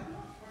 Mordejai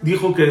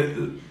dijo que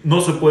no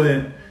se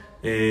puede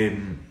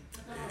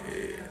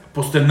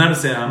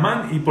posternarse a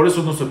Hamán, y por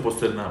eso no se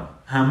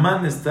posternaba.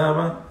 Hamán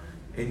estaba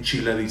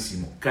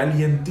enchiladísimo,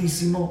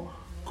 calientísimo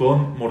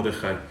con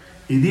Mordejai.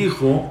 Y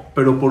dijo,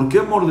 pero ¿por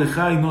qué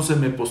Mordejai no se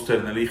me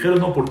posterna? Le dijeron,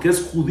 no, porque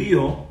es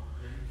judío.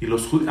 Y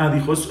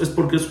dijo, es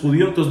porque es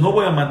judío, entonces no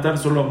voy a matar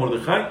solo a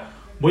Mordejai,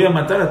 voy a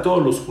matar a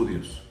todos los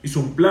judíos. Hizo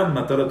un plan,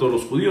 matar a todos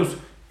los judíos.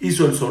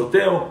 Hizo el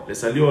sorteo, le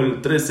salió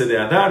el 13 de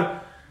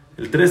Adar.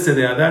 El 13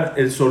 de Adar,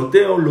 el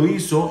sorteo lo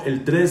hizo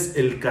el 13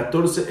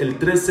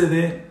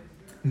 de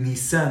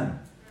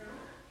Nisan.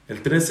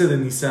 El 13 de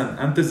Nisan,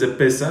 antes de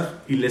Pesach,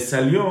 y le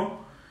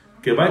salió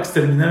que va a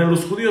exterminar a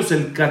los judíos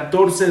el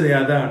 14 de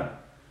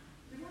Adar.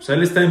 O sea,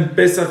 él está en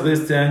Pesach de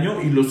este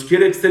año y los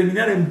quiere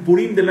exterminar en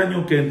Purim del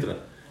año que entra,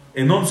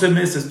 en 11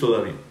 meses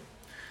todavía.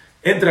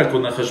 Entra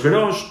con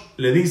Ahashverosh,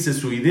 le dice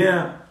su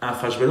idea. A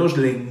Ahashverosh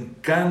le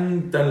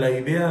encanta la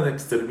idea de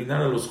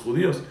exterminar a los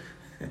judíos.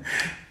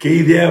 Qué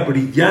idea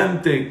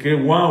brillante, qué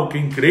wow, qué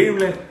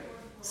increíble.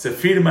 Se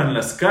firman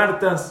las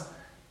cartas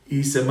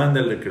y se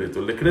manda el decreto.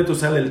 El decreto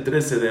sale el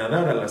 13 de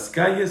Adar a las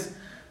calles,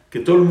 que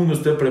todo el mundo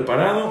esté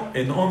preparado.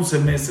 En 11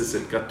 meses,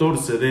 el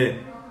 13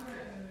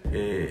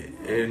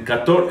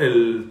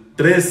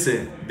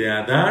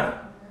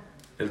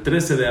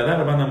 de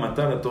Adar van a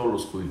matar a todos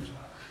los judíos.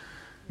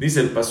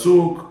 Dice el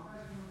pasuk,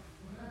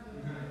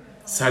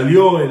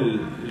 salió el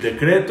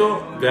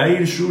decreto,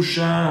 Gair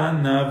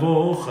Shushan,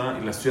 Navoja,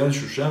 y la ciudad de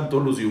Shushan,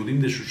 todos los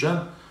Yehudim de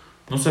Shushan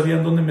no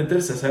sabían dónde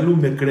meterse. Sale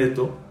un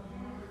decreto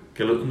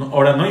que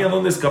ahora no hay a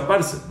dónde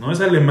escaparse. No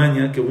es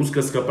Alemania que busca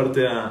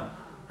escaparte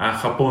a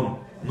Japón,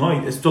 no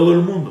hay, es todo el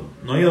mundo,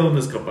 no hay a dónde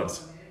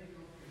escaparse.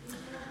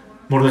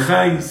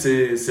 Mordejai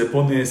se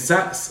pone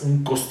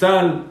un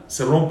costal,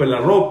 se rompe la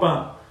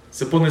ropa,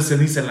 se pone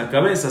ceniza en la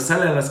cabeza,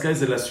 sale a las calles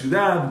de la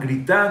ciudad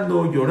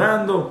gritando,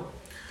 llorando,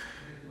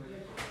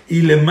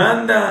 y le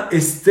manda a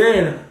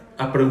Esther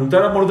a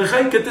preguntar a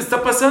Mordejai, ¿qué te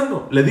está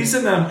pasando? Le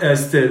dicen a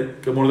Esther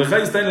que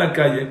Mordejai está en la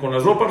calle con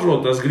las ropas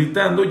rotas,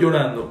 gritando,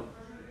 llorando,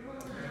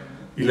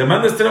 y le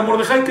manda a Esther a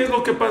Mordejai, ¿qué es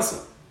lo que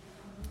pasa?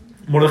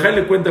 Mordejai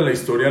le cuenta la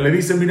historia, le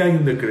dice, mira, hay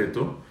un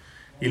decreto,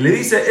 y le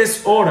dice,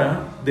 es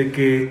hora de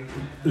que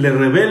le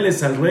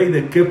reveles al rey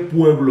de qué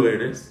pueblo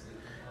eres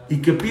y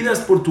que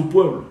pidas por tu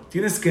pueblo.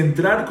 Tienes que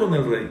entrar con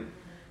el rey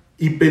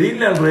y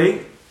pedirle al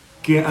rey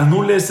que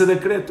anule ese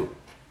decreto.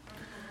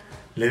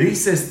 Le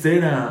dice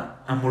Esther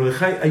a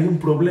Mordejai, hay un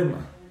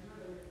problema,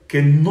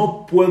 que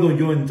no puedo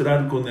yo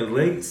entrar con el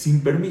rey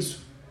sin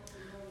permiso.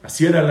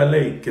 Así era la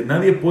ley, que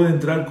nadie puede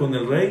entrar con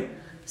el rey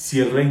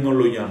si el rey no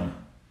lo llama.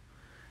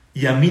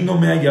 Y a mí no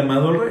me ha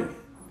llamado el rey.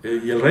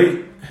 Y el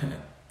rey...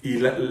 Y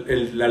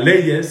la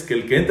ley es que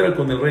el que entra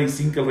con el rey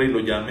sin que el rey lo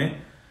llame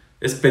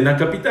es pena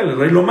capital, el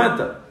rey lo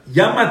mata.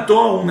 Ya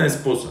mató a una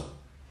esposa,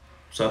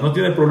 o sea, no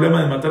tiene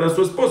problema de matar a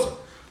su esposa.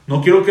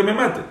 No quiero que me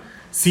mate.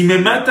 Si me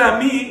mata a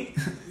mí,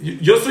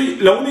 yo soy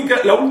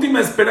la última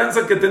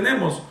esperanza que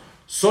tenemos,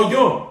 soy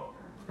yo,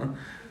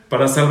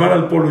 para salvar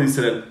al pueblo de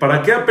Israel.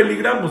 ¿Para qué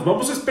apeligramos?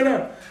 Vamos a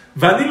esperar.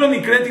 Ya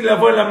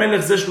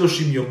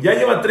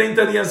lleva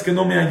 30 días que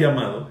no me ha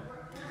llamado.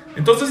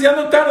 Entonces ya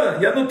no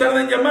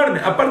tarda en llamarme.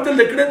 Aparte el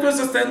decreto es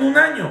hasta en un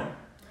año.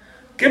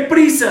 ¿Qué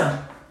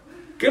prisa?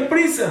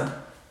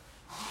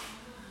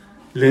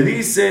 Le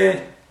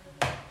dice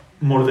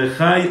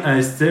Mordejai a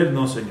Esther,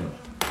 no señor.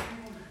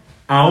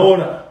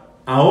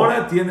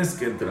 Ahora tienes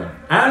que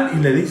entrar. Y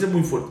le dice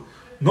muy fuerte,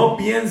 no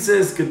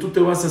pienses que tú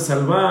te vas a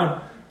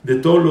salvar de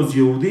todos los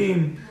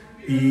Yehudim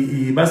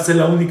y vas a ser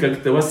la única que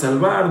te va a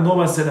salvar, no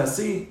va a ser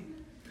así.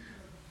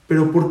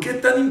 Pero ¿por qué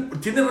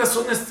tiene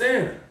razón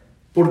Esther?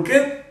 ¿Por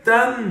qué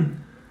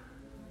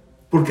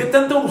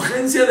tanta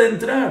urgencia de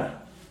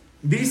entrar?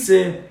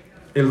 Dice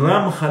el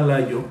Ram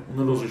Halayo,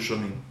 uno de los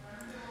Rishonim,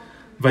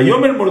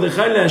 Vayomer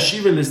Mordejai le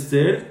Ashiv el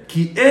Esther,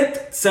 ki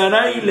et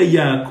tzarai le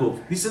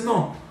Yaakov. Dice,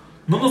 no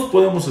nos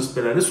podemos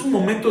esperar. Es un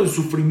momento de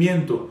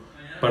sufrimiento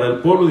para el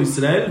pueblo de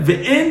Israel.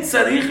 Ve'en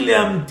tzarich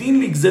leamtin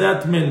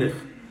ligzerat melech.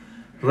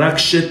 Rak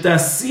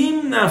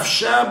shetasim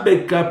nafsha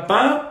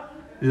bekapa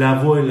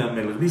lavo el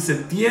amelech. Dice,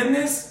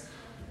 tienes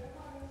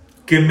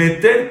que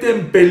meterte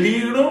en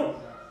peligro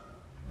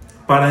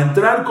para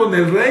entrar con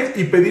el rey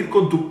y pedir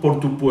por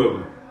tu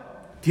pueblo.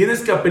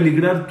 Tienes que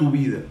apeligrar tu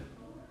vida.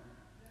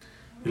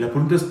 Y la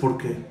pregunta es ¿por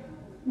qué?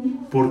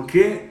 ¿Por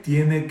qué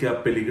tiene que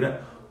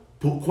apeligrar?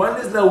 ¿Cuál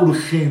es la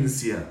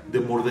urgencia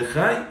de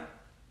Mordejai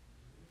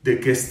de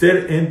que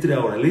Esther entre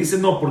ahora? Le dice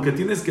no, porque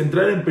tienes que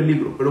entrar en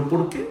peligro. ¿Pero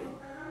por qué?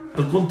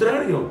 Al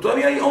contrario,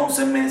 todavía hay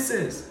 11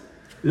 meses.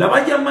 La va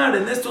a llamar,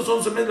 en estos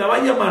 11 meses la va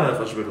a llamar a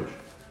Hashverosh.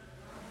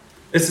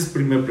 Esa es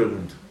primera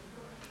pregunta.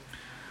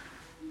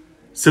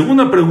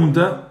 Segunda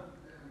pregunta.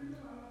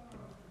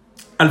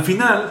 Al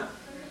final,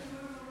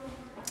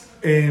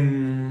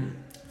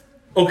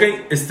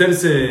 Esther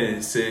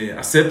se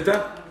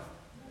acepta.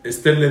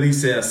 Esther le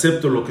dice,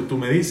 acepto lo que tú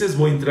me dices,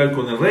 voy a entrar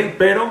con el rey,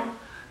 pero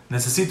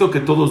necesito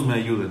que todos me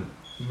ayuden.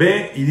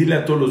 Ve y dile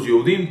a todos los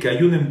Yehudim que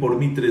ayunen por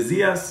mí 3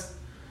 días.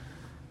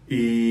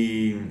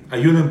 Y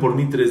ayunen por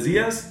mí 3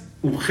 días.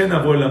 Ubgen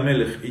abuela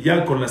melech. Y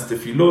ya con las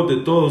tefilot de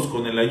todos,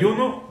 con el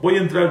ayuno, voy a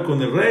entrar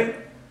con el rey.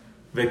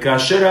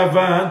 Vekasher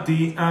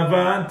avanti.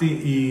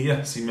 Y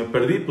ya, si me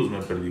perdí, pues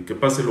me perdí. Que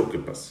pase lo que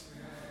pase.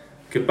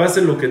 Que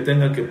pase lo que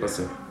tenga que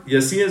pasar. Y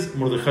así es,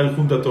 Mordejai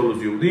junta a todos los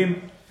Yehudim.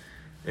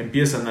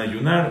 Empiezan a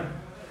ayunar.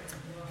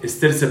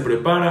 Esther se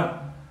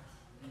prepara.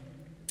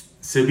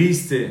 Se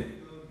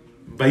viste.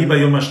 Vaiba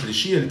Yom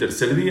HaShlishi, el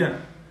tercer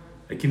día.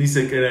 Aquí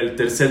dice que era el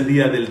tercer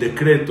día del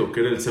decreto, que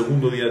era el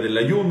segundo día del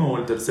ayuno o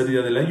el tercer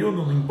día del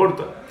ayuno, no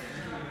importa.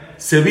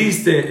 Se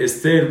viste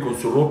Esther con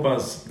sus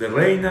ropas de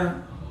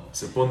reina,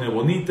 se pone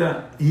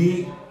bonita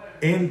y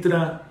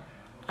entra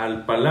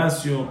al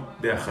palacio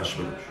de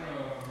Ahashverosh,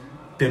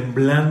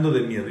 temblando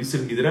de miedo. Dice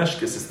el Midrash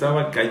que se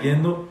estaba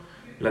cayendo,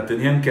 la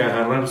tenían que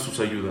agarrar sus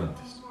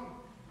ayudantes.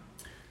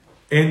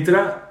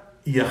 Entra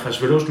y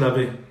Ahashverosh la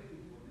ve.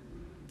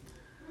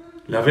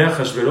 La ve a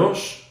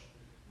Ahashverosh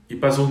y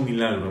pasa un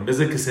milagro. En vez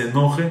de que se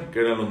enoje, que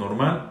era lo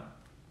normal,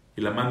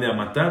 y la mande a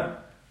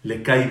matar,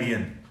 le cae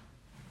bien.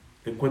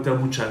 Le encuentra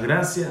mucha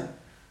gracia,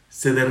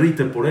 se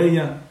derrite por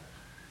ella,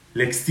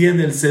 le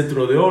extiende el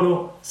cetro de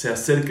oro, se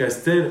acerca a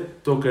Esther,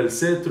 toca el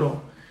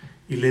cetro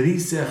y le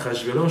dice a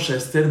Ahashverosh, a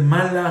Esther,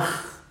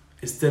 Malach,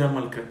 Esther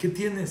Amalca, ¿qué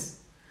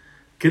tienes?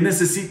 ¿Qué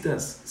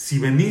necesitas? Si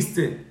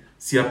veniste,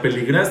 si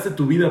apeligraste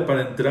tu vida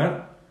para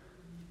entrar,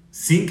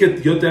 sin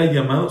que yo te haya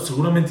llamado,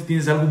 seguramente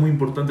tienes algo muy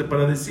importante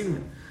para decirme.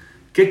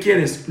 ¿Qué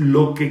quieres?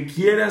 Lo que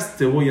quieras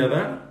te voy a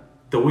dar,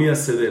 te voy a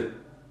ceder.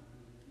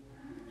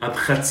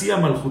 Adhatzia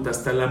Malhut,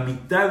 hasta la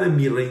mitad de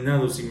mi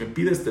reinado, si me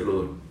pides te lo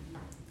doy.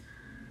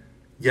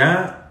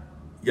 Ya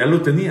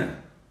lo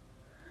tenía.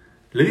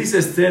 Le dice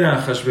Esther a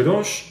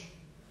Ahashverosh,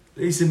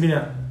 le dice,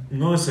 mira,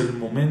 no es el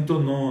momento,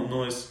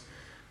 no es,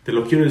 te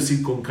lo quiero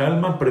decir con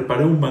calma,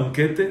 preparé un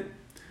banquete,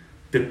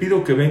 te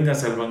pido que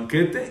vengas al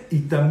banquete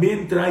y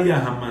también trae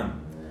a Hamán,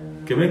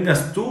 que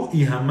vengas tú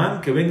y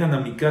Hamán, que vengan a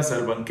mi casa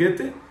al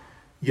banquete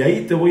y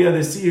ahí te voy a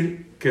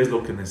decir qué es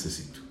lo que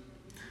necesito.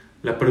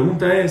 La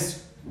pregunta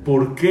es,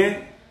 ¿por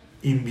qué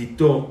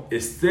invitó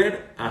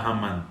Esther a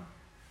Hamán?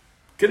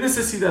 ¿Qué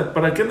necesidad?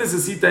 ¿Para qué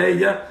necesita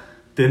ella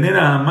tener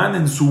a Hamán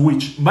en su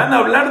witch? Van a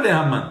hablar de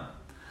Hamán.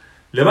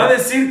 Le va a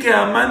decir que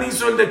Hamán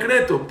hizo el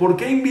decreto. ¿Por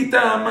qué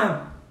invita a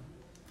Hamán?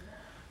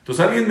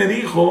 Entonces alguien me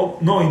dijo,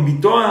 no,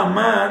 invitó a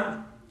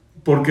Hamán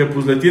porque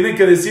pues le tiene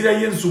que decir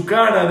ahí en su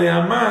cara de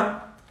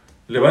Hamán,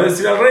 le va a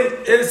decir al rey,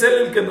 es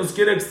él el que nos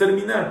quiere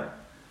exterminar.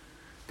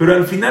 Pero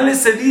al final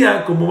ese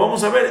día, como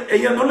vamos a ver,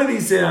 ella no le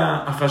dice a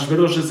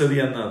Ahashverosh ese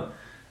día nada.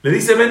 Le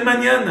dice, ven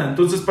mañana.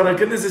 Entonces, ¿para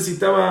qué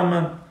necesitaba a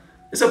Hamán?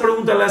 Esa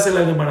pregunta la hace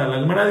la Gemara. La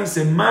Gemara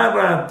dice,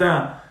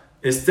 Marata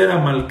Esther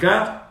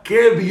Amalcá,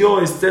 ¿qué vio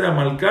Esther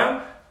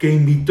Amalcá que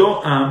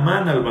invitó a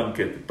Hamán al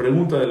banquete?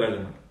 Pregunta de la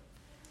Gemara.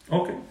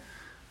 Ok.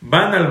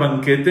 Van al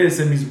banquete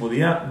ese mismo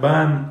día,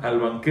 van al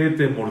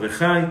banquete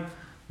Mordejai,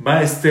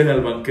 va Esther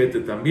al banquete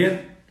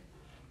también.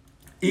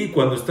 Y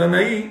cuando están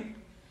ahí,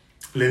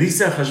 le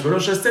dice a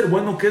Ahashverosh a Esther,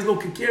 bueno, ¿qué es lo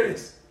que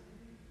quieres?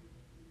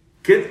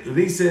 ¿Qué? Le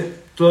dice,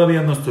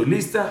 todavía no estoy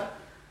lista,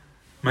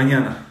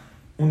 mañana,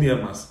 un día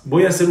más.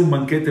 Voy a hacer un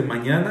banquete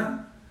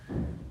mañana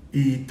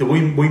y te voy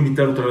a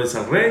invitar otra vez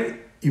al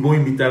rey y voy a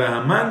invitar a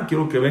Amán,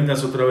 quiero que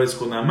vengas otra vez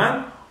con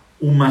Amán,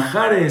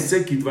 umajare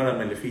ese kitvar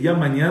amelech, y ya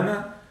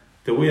mañana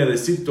te voy a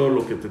decir todo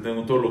lo que te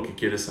tengo, todo lo que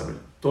quieres saber,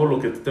 todo lo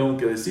que te tengo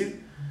que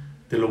decir,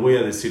 te lo voy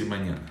a decir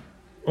mañana.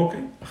 Ok,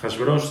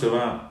 Ahashverosh se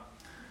va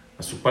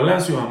a su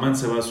palacio, Amán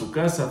se va a su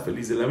casa,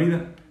 feliz de la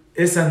vida.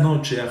 Esa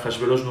noche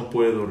Ahashverosh no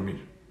puede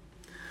dormir.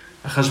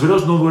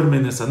 Ahashverosh no duerme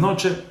en esa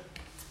noche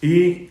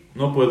y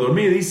no puede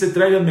dormir. Dice,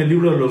 tráiganme el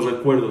libro de los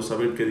recuerdos, a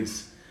ver qué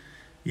dice.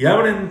 Y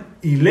abren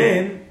y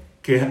leen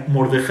que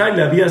Mordejai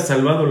le había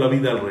salvado la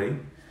vida al rey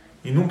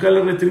y nunca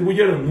le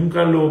retribuyeron,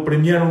 nunca lo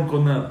premiaron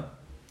con nada.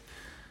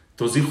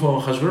 Entonces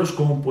dijo Ahashverosh,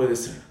 ¿cómo puede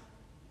ser?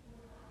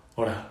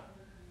 Ahora,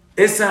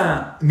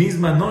 esa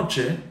misma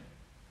noche,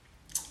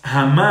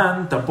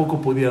 Hamán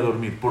tampoco podía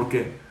dormir. ¿Por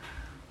qué?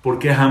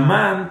 Porque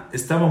Hamán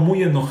estaba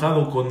muy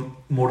enojado con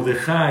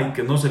Mordejai,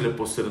 que no se le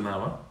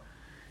posternaba,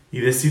 y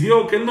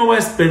decidió que él no va a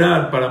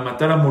esperar para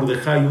matar a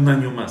Mordejai un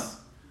año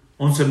más,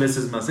 11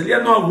 meses más. Él ya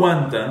no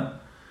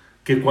aguanta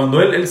que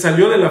cuando él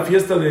salió de la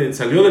fiesta,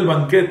 salió del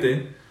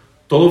banquete,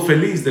 todo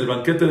feliz del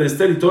banquete de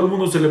Esther, y todo el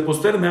mundo se le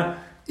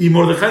posterna, y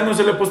Mordejai no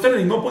se le posterna,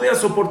 y no podía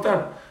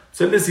soportar.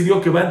 Entonces él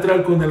decidió que va a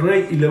entrar con el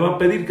rey y le va a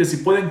pedir que si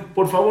pueden,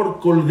 por favor,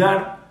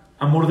 colgar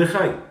a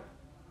Mordejai.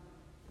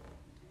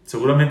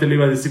 Seguramente le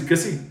iba a decir que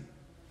sí.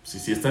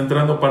 Si está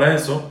entrando para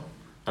eso,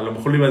 a lo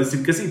mejor le iba a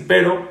decir que sí,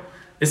 pero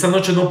esa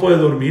noche no puede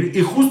dormir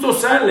y justo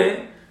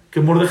sale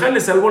que Mordejai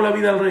le salvó la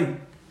vida al rey.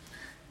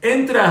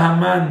 Llega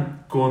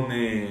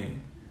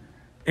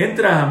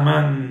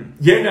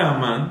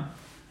Amán,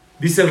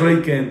 dice el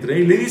rey que entre,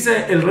 y le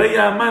dice el rey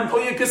a Amán,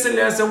 oye, ¿qué se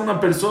le hace a una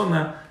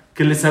persona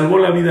que le salvó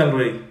la vida al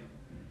rey?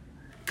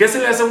 ¿Qué se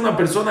le hace a una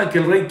persona que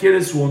el rey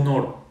quiere su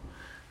honor?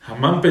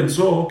 Amán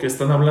pensó que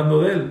están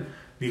hablando de él.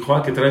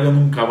 Dijo, que traigan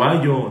un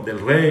caballo del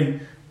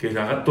rey, que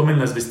tomen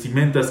las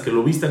vestimentas, que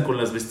lo vistan con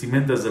las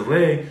vestimentas del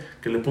rey,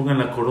 que le pongan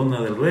la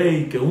corona del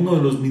rey, que uno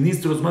de los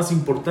ministros más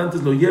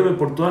importantes lo lleve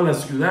por toda la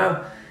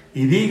ciudad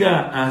y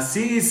diga,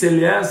 así se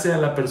le hace a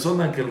la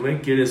persona que el rey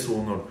quiere su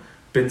honor,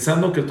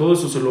 pensando que todo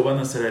eso se lo van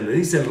a hacer a él. Le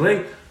dice el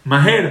rey,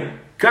 Maher,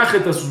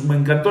 Cajetas, me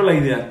encantó la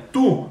idea,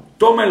 tú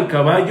toma el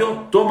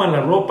caballo, toma la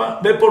ropa,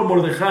 ve por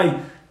Mordejai,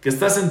 que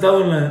está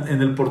sentado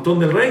en el portón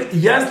del rey,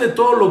 y hazle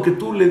todo lo que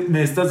tú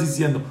me estás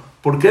diciendo,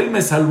 porque él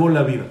me salvó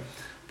la vida.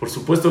 Por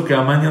supuesto que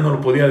Amán ya no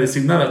lo podía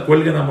decir nada.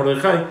 Cuelguen a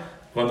Mordejai.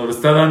 Cuando le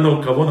está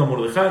dando cabón a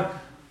Mordejai,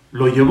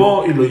 lo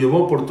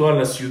llevó por toda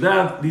la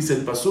ciudad. Dice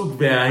el pasuk,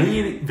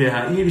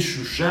 Behair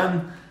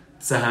Shushan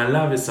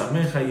Zahalá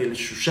Besameja, y el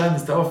Shushan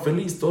estaba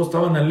feliz, todos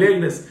estaban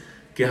alegres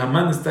que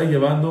Amán está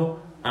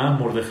llevando a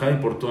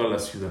Mordejai por toda la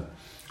ciudad.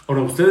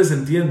 Ahora, ustedes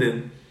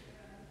entienden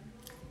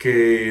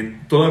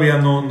que todavía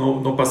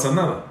no pasa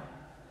nada.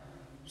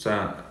 O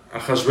sea,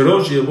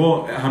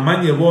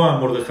 Hamán llevó a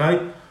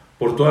Mordejai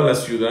por toda la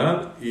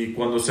ciudad, y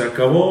cuando se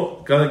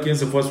acabó, cada quien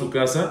se fue a su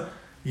casa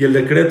y el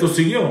decreto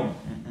siguió.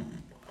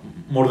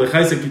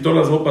 Mordejai se quitó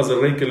las ropas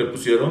del rey que le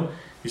pusieron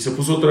y se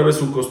puso otra vez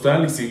su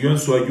costal y siguió en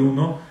su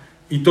ayuno,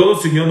 y todo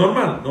siguió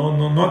normal.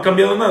 No ha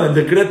cambiado nada. El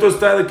decreto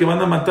está de que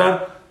van a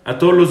matar a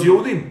todos los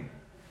Yehudim.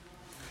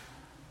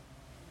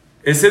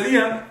 Ese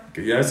día,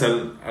 que ya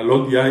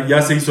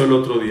se hizo el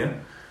otro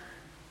día,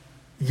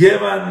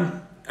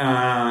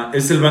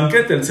 es el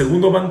banquete, el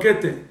segundo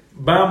banquete.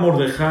 Va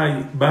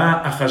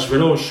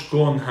Ahashverosh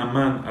con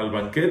Hamán al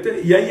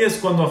banquete, y ahí es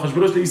cuando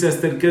Ahashverosh le dice a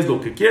Esther, ¿qué es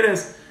lo que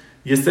quieres?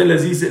 Y Esther le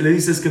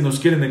dice es que nos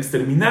quieren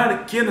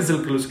exterminar. ¿Quién es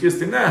el que los quiere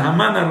exterminar?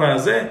 Hamán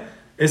Arrazé,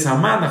 es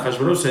Hamán.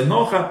 Ahashverosh se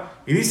enoja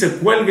y dice,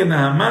 cuelguen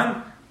a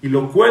Hamán, y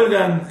lo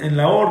cuelgan en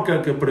la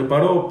horca que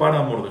preparó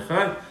para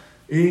Mordejai,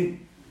 y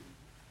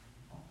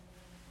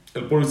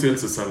el pueblo de Israel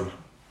se salva.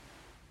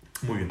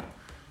 Muy bien.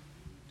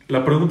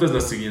 La pregunta es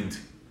la siguiente: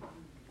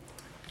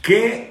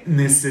 ¿qué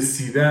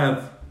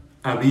necesidad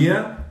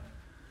había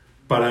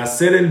para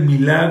hacer el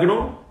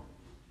milagro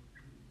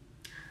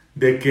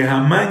de que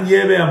Hamán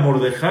lleve a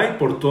Mordejai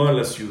por toda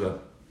la ciudad?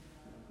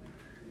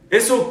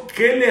 ¿Eso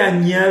qué le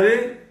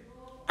añade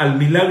al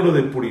milagro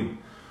de Purim?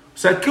 O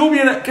sea,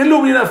 ¿qué le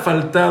hubiera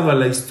faltado a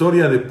la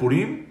historia de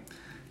Purim?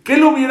 ¿Qué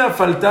le hubiera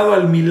faltado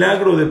al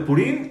milagro de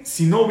Purim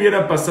si no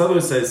hubiera pasado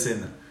esa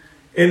escena?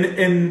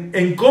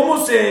 En cómo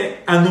se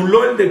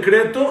anuló el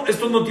decreto,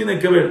 esto no tiene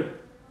que ver.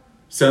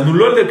 Se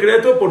anuló el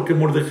decreto porque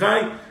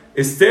Mordejai,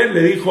 Esther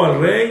le dijo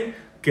al rey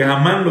que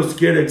Hamán los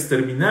quiere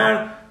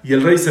exterminar, y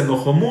el rey se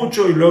enojó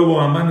mucho, y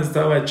luego Hamán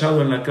estaba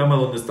echado en la cama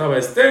donde estaba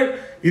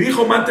Esther y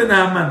dijo, maten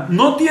a Hamán.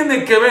 No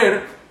tiene que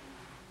ver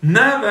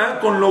nada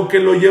con lo que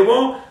lo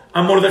llevó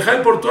a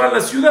Mordejai por toda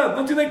la ciudad,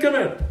 no tiene que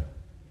ver.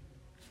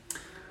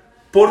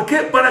 ¿Por qué?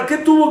 ¿Para qué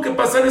tuvo que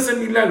pasar ese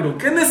milagro?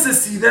 ¿Qué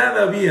necesidad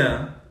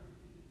había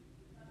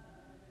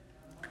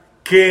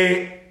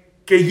que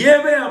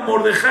lleve a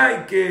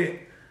Mordejai,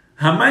 que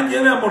Hamán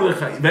lleve a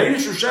Mordejai? Behair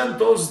Shushan,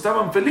 todos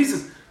estaban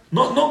felices.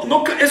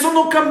 Eso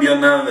no cambió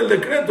nada del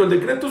decreto. El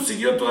decreto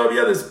siguió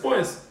todavía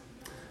después.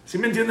 ¿Sí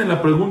me entienden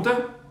la pregunta?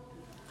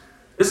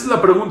 Esa es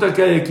la pregunta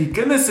que hay aquí.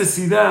 ¿Qué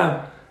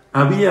necesidad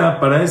había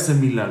para ese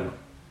milagro?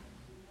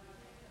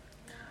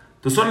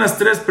 Entonces son las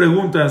tres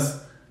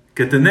preguntas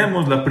que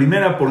tenemos. La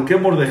primera, ¿por qué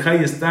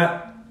Mordejai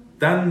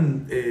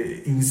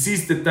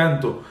insiste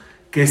tanto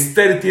que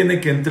Esther tiene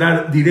que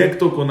entrar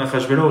directo con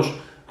Ahasverosh,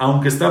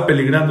 aunque está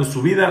peligrando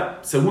su vida?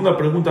 Segunda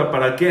pregunta,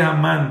 ¿para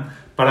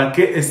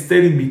qué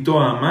Esther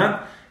invitó a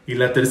Amán? Y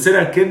la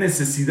tercera, ¿qué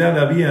necesidad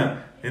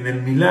había en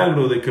el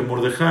milagro de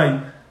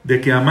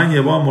que Amán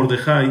llevó a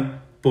Mordejai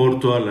por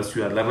toda la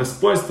ciudad? La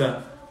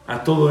respuesta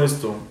a todo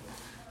esto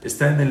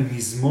está en el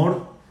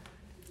Mizmor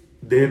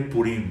de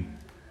Purim.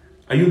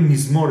 Hay un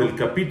Mizmor, el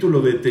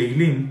capítulo de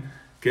Teilim,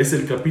 que es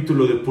el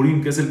capítulo de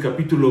Purim, que es el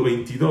capítulo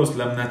 22,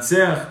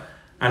 Lamnatseach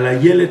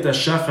Alayelet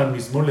Ashachar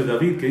Mizmor le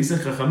David, que dicen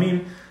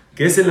Jajamim,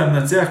 que es el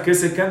Lamnatseach, que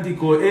ese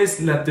cántico es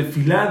la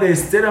tefilá de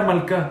Esther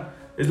Amalcá,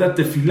 es la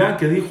tefilá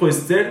que dijo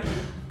Esther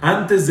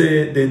antes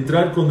de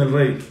entrar con el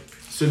rey.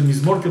 Es el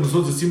Mizmor que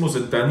nosotros decimos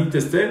en Tanit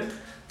Esther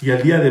y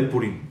al día de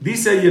Purim.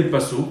 Dice ahí el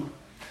pasuk,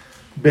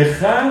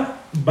 Beja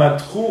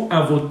batju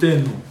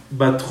avotenu,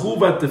 batju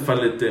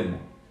batefaletemu.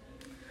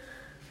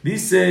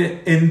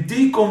 Dice, en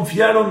ti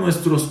confiaron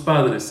nuestros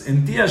padres,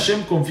 en ti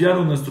Hashem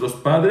confiaron nuestros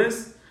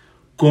padres,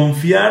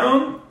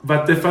 confiaron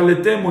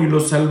batefaletemu y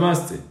los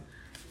salvaste.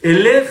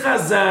 Eleja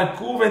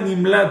zaaku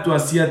benimlatu,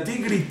 hacia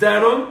ti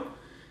gritaron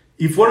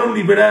y fueron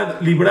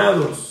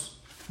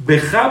librados.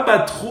 Beja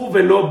batju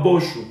velo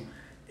boshu,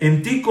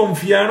 en ti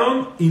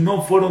confiaron y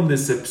no fueron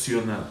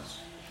decepcionados.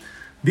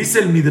 Dice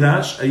el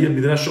Midrash, ahí el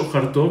Midrash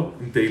Shohar Tov,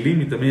 en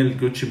Teilim y también el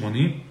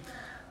Kyochimoni,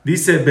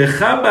 dice,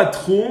 Beja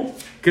batju,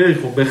 ¿qué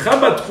dijo? Beja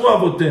batju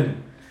aboten,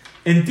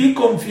 en ti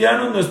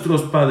confiaron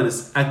nuestros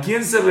padres. ¿A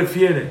quién se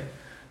refiere?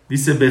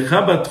 Dice, Beja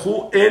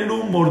batju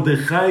elu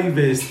Mordejai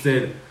ve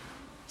Esther.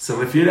 Se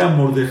refiere a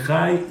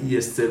Mordejai y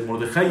Esther.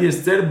 Mordejai y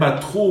Esther,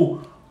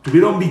 batju,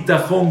 tuvieron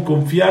bitajón,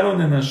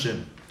 confiaron en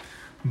Hashem.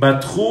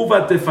 Batju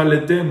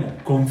batefaletemo,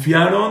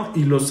 confiaron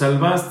y los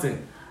salvaste.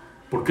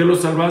 ¿Por qué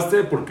los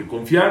salvaste? Porque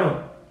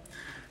confiaron.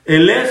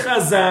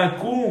 Eleja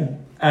zaaku,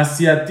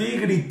 hacia ti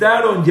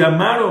gritaron,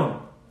 llamaron,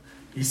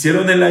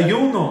 hicieron el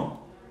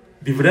ayuno.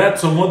 Divrat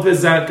somot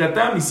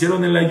vezaakatam,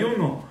 hicieron el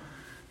ayuno.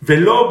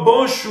 Velo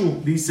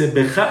boshu, dice,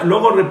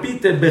 luego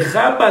repite,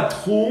 beja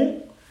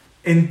batju,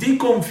 en ti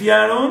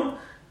confiaron,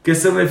 que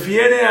se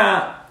refiere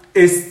a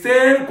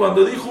Esther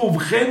cuando dijo,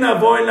 Ubgena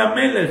bo el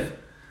amelech,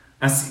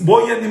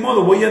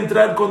 voy a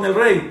entrar con el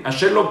rey,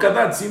 Asher lo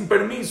kadat, sin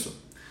permiso.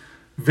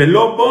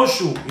 Velo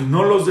boshu, y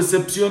no los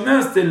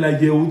decepcionaste, la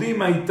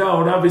Yehudim aita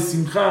ora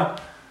besimcha,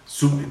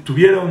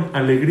 tuvieron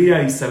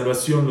alegría y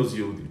salvación los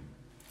Yehudim.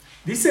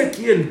 Dice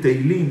aquí el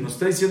Teilim, nos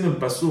está diciendo el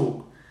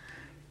pasuk,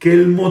 que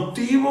el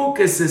motivo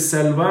que se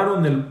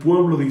salvaron el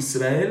pueblo de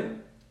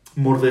Israel,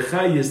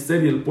 Mordejai,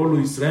 Esther y el pueblo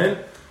de Israel,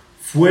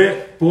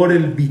 fue por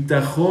el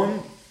bitajón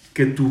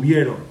que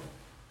tuvieron,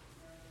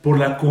 por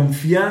la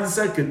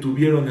confianza que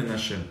tuvieron en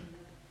Hashem.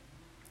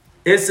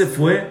 Ese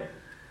fue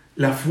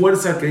la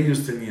fuerza que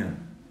ellos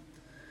tenían.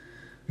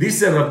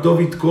 Dice Rab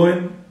David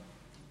Cohen,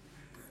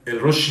 el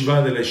Rosh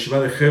Shiva de la Yeshiva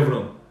de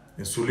Hebron,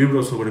 en su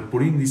libro sobre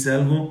Purim, dice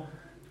algo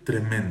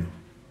tremendo.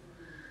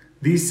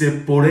 Dice,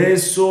 por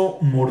eso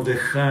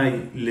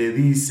Mordejai le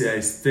dice a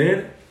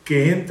Esther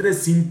que entre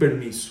sin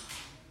permiso.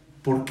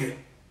 ¿Por qué?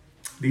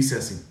 Dice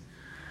así.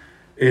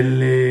 El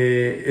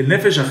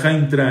Nefesh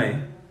HaChaim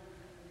trae,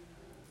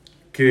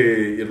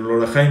 que el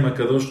Or HaChaim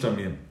HaKadosh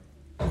también,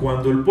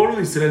 cuando el pueblo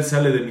de Israel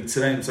sale de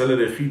Mitzrayim, sale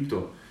de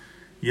Egipto,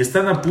 y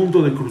están a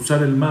punto de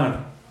cruzar el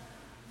mar,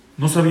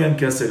 no sabían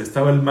qué hacer.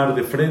 Estaba el mar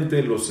de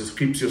frente, los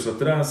egipcios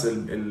atrás,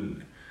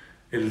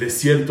 el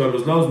desierto a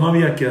los lados, no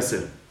había qué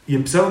hacer. Y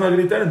empezaron a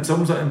gritar,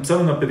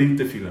 empezaron a pedir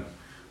tefila.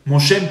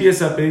 Moshe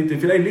empieza a pedir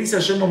tefila y le dice a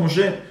Hashem a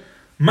Moshe,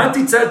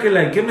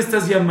 Matitzakelai, ¿qué me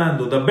estás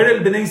llamando? Daber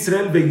el Bnei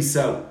Israel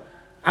veisau.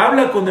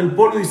 Habla con el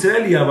pueblo de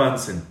Israel y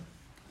avancen.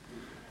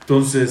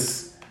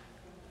 Entonces,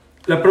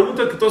 la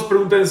pregunta que todos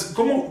preguntan es,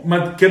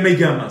 ¿qué me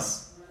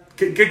llamas?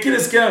 ¿Qué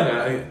quieres que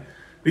haga?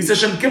 Dice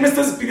Hashem, ¿qué me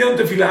estás pidiendo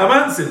tefila?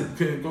 Avancen.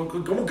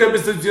 ¿Cómo que me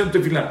estás pidiendo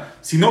tefila?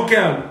 Si no, ¿qué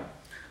hago?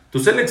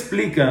 Entonces él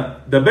explica,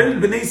 Daber el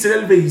Bnei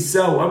Israel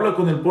veisau, habla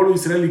con el pueblo de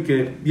Israel y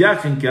que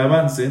viajen, que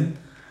avancen.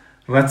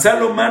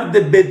 Ratzal Omar de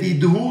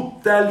bedidhu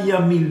tal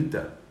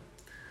yamilta.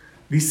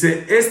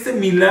 Dice, este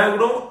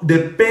milagro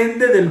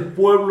depende del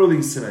pueblo de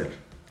Israel.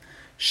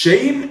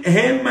 Sheim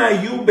hem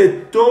ayu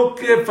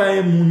betokef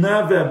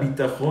haemunah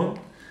vehabitachon.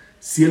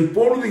 Si el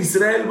pueblo de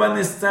Israel van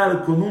a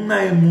estar con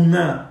una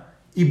emuná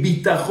y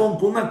bitajón,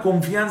 con una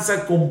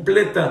confianza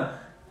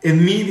completa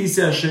en mí,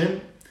 dice Hashem,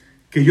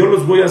 que yo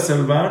los voy a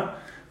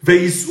salvar,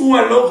 veisu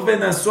aloch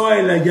venasoa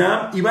el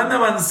hayam, y van a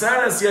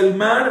avanzar hacia el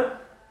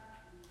mar,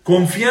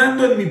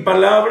 confiando en mi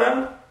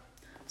palabra,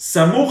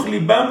 samuch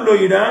libam lo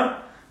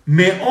irá,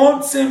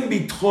 meotzem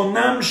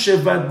bitchonam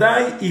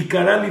shevadai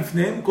ikara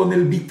lifneem, con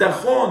el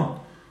bitajón,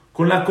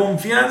 con la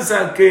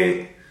confianza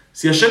que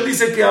si Hashem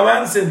dice que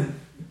avancen,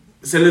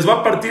 se les va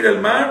a partir el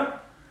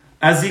mar.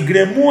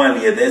 Azigremu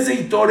aliedeze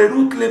y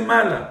torerut le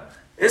mala.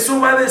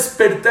 Eso va a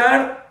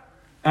despertar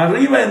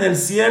arriba en el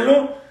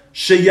cielo.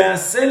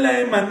 Sheyasela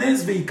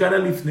emanes veikara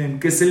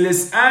lifnem. Que se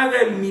les haga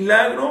el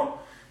milagro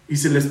y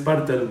se les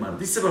parte el mar.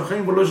 Dice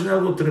Rahaim Boloshin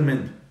algo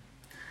tremendo.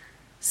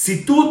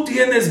 Si tú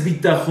tienes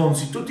bitajón,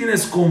 si tú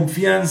tienes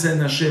confianza en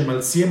Hashem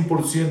al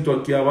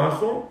 100% aquí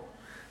abajo,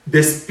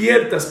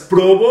 despiertas,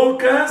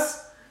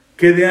 provocas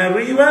que de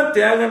arriba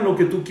te hagan lo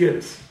que tú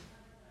quieres.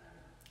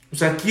 O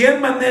sea,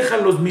 ¿quién maneja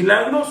los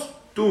milagros?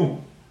 Tú.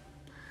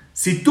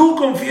 Si tú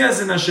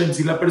confías en Hashem,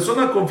 si la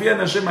persona confía en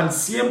Hashem al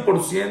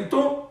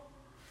 100%,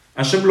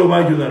 Hashem lo va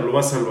a ayudar, lo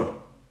va a salvar.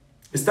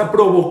 Está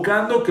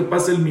provocando que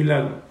pase el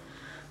milagro.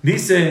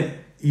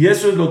 Dice, y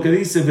eso es lo que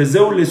dice,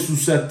 Vezeu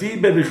lesusati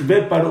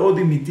berichve paro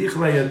dimitich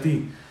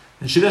rayati.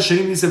 En Shir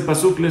Hashirim dice el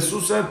pasuk,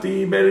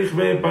 lesusati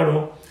berichve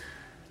paro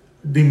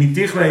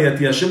dimitich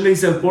rayati. Hashem le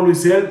dice al pueblo de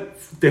Israel,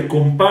 te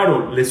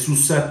comparo,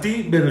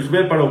 lesusati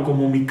berichve paro,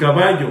 como mi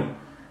caballo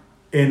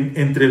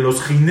entre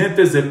los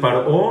jinetes de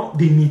Paró,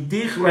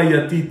 dimitich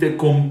rayati, te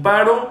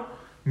comparo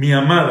mi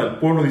amada, al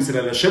pueblo de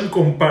Israel. Hashem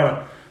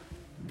compara,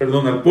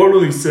 al pueblo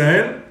de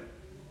Israel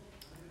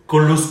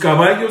con los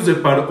caballos de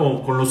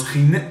Paró, con los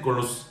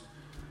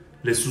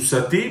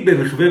lesusati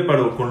berichve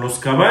paro, con los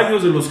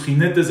caballos de los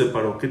jinetes de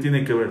Paró. ¿Qué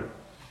tiene que ver?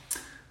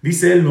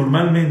 Dice él,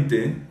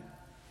 normalmente,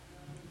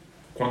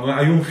 cuando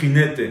hay un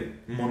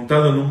jinete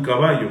montado en un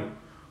caballo,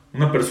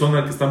 una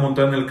persona que está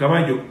montada en el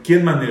caballo,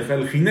 ¿quién maneja?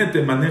 El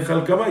jinete maneja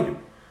el caballo.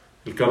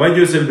 El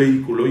caballo es el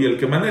vehículo y el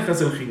que maneja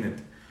es el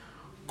jinete.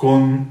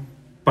 Con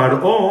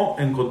Paró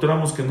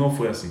encontramos que no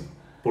fue así.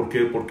 ¿Por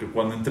qué? Porque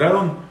cuando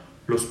entraron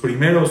los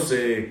primeros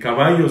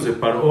caballos de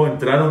Paró,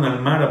 entraron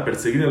al mar a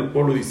perseguir al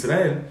pueblo de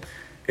Israel,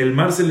 el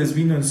mar se les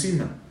vino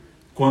encima.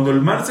 Cuando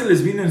el mar se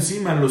les vino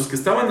encima, los que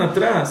estaban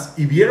atrás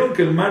y vieron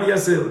que el mar ya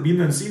se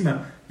vino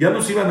encima, ya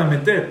no se iban a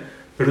meter.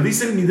 Pero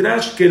dice el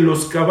Midrash que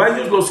los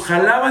caballos los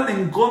jalaban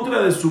en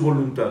contra de su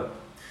voluntad.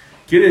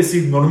 Quiere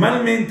decir,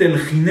 normalmente el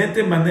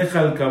jinete maneja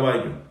al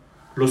caballo.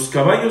 Los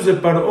caballos de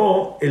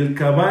Paró, el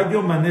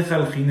caballo maneja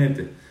al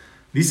jinete.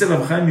 Dice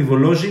Rav Chaim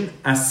Mivolozhin,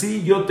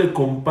 así yo te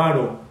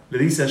comparo, le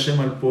dice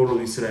Hashem al pueblo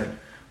de Israel.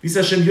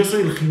 Dice Hashem, yo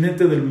soy el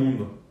jinete del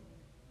mundo.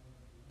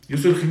 Yo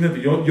soy el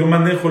jinete, yo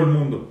manejo el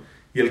mundo.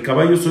 Y el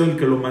caballo soy el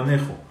que lo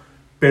manejo.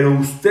 Pero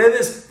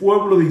ustedes,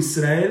 pueblo de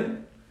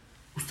Israel,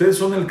 ustedes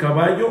son el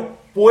caballo,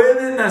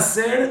 pueden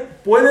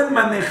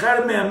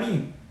manejarme a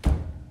mí.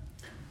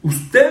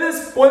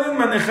 Ustedes pueden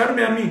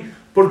manejarme a mí.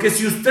 Porque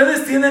si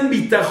ustedes tienen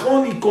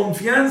bitajón y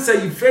confianza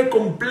y fe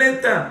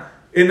completa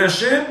en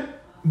Hashem,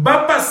 va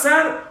a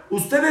pasar.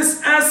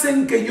 Ustedes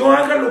hacen que yo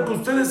haga lo que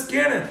ustedes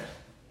quieren.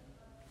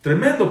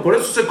 Tremendo, por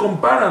eso se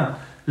comparan.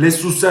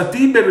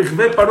 Lesusati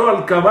berichve Paró,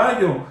 al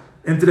caballo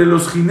entre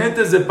los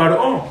jinetes de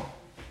Paró.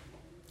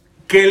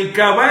 Que el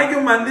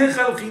caballo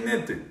maneja al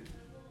jinete.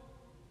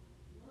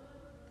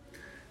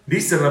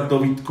 Dice Rab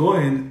David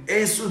Cohen,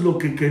 eso es lo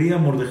que quería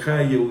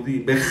Mordejai Yehudí.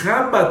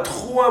 Beja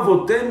batjú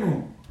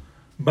avotenu,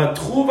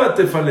 batjú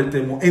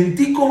batefaletemu. En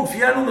ti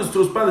confiaron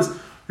nuestros padres.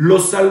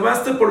 Los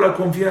salvaste por la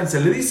confianza.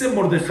 Le dice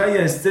Mordejai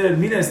a Esther,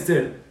 mira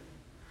Esther,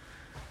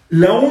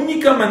 la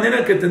única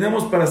manera que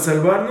tenemos para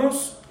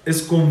salvarnos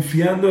es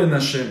confiando en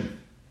Hashem.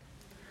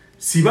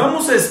 Si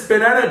vamos a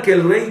esperar a que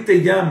el rey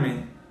te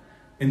llame,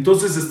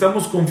 entonces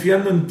estamos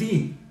confiando en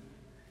ti.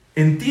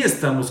 En ti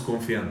estamos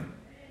confiando.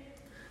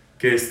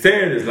 Que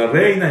Esther es la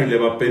reina y le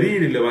va a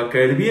pedir y le va a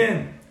caer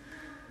bien.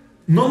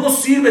 No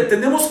nos sirve,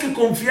 tenemos que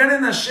confiar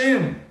en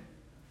Hashem.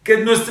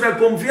 Que nuestra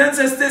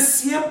confianza esté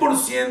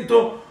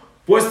 100%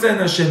 puesta en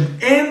Hashem.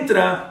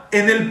 Entra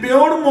en el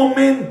peor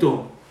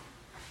momento,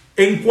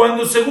 en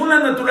cuando según la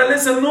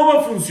naturaleza no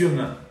va a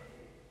funcionar.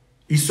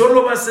 Y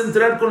solo vas a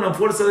entrar con la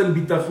fuerza del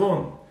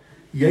bitajón.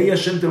 Y ahí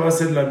Hashem te va a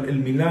hacer el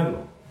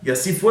milagro. Y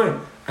así fue.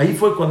 Ahí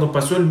fue cuando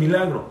pasó el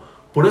milagro.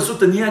 Por eso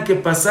tenía que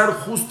pasar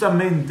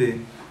justamente.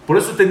 Por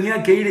eso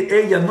tenía que ir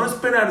ella, no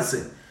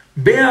esperarse.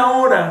 Ve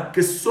ahora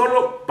que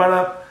solo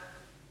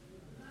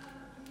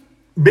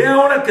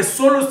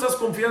estás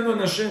confiando en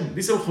Hashem.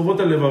 Dice el Jobot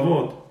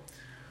Alevavot.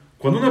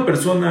 Cuando una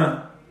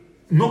persona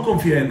no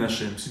confía en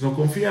Hashem, sino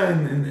confía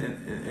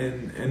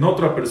en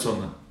otra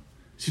persona.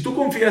 Si tú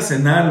confías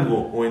en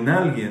algo o en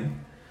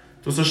alguien,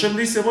 entonces Hashem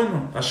dice,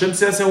 bueno, Hashem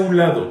se hace a un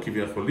lado,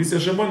 Kiviachol. Dice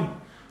Hashem, bueno,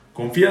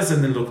 confías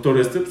en el doctor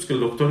pues que el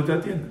doctor te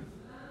atienda.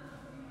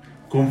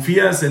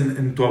 Confías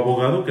en tu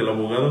abogado, que el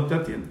abogado te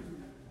atienda.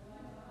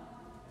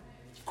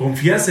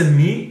 Confías en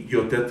mí,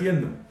 yo te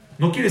atiendo.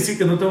 No quiere decir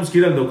que no tenemos que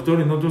ir al doctor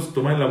y no tenemos que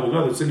tomar el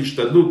abogado, es el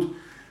ishtadlut.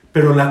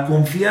 Pero la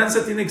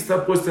confianza tiene que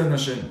estar puesta en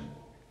Hashem.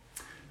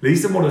 Le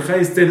dice Mordejai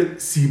a Esther,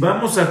 si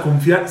vamos a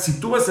confiar, si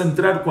tú vas a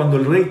entrar cuando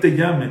el rey te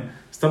llame,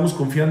 estamos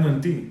confiando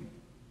en ti.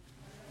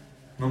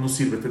 No nos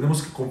sirve,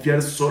 tenemos que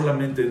confiar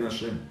solamente en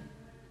Hashem.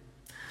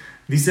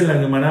 Dice la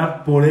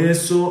Gemara, por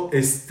eso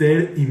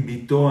Esther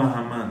invitó a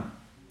Hamán.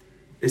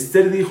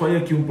 Esther dijo, hay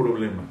aquí un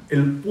problema.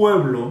 El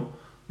pueblo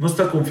no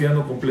está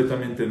confiando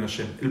completamente en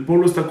Hashem. El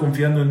pueblo está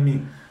confiando en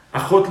mí.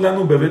 Ajot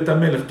lanu bebet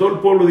hamelech. Todo el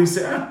pueblo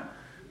dice,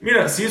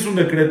 mira, sí es un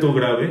decreto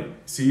grave,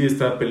 sí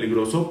está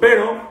peligroso,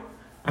 pero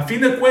a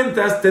fin de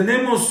cuentas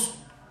tenemos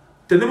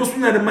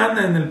una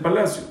hermana en el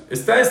palacio.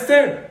 Está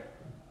Esther.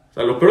 O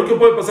sea, lo peor que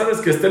puede pasar es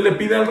que Esther le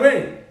pida al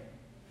rey.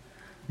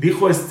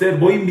 Dijo Esther,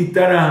 voy a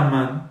invitar a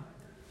Amán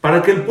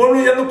para que el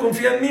pueblo ya no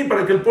confíe en mí,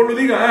 para que el pueblo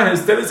diga,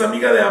 Esther es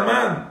amiga de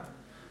Amán.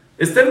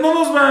 Esther no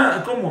nos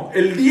va, ¿cómo?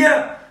 El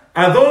día,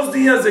 a 2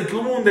 días de que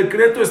hubo un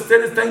decreto,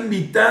 Esther está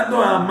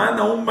invitando a Amán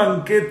a un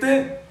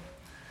banquete.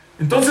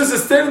 Entonces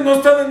Esther no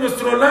está de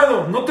nuestro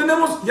lado.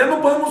 Ya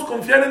no podemos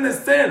confiar en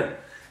Esther.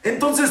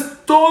 Entonces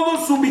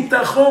todo su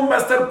bitajón va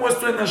a estar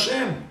puesto en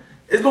Hashem.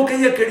 Es lo que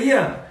ella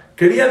quería.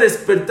 Quería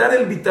despertar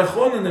el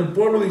bitajón en el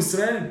pueblo de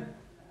Israel.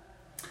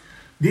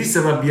 Dice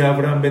Rabbi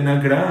Abraham ben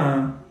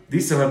Agra,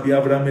 dice Rabbi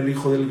Abraham el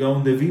hijo del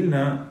Gaón de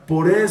Vilna,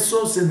 por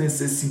eso se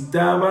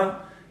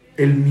necesitaba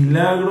el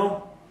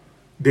milagro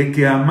de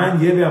que Amán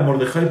lleve a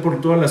Mordejai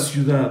por toda la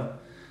ciudad.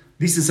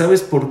 Dice,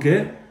 ¿sabes por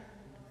qué?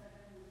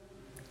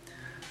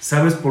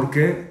 ¿Sabes por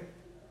qué?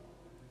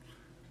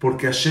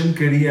 Porque Hashem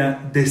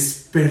quería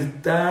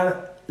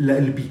despertar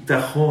el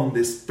bitajón,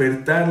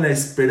 despertar la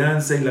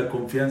esperanza y la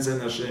confianza en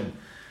Hashem.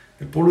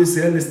 El pueblo de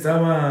Israel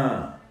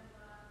estaban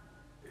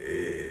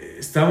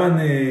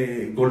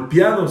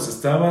golpeados,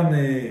 estaban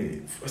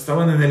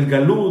en el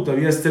galut,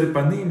 había Esther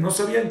Panim, no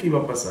sabían qué iba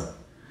a pasar.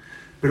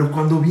 Pero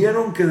cuando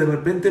vieron que de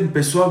repente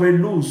empezó a haber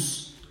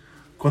luz,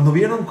 cuando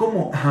vieron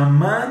cómo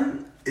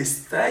Amán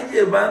está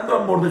llevando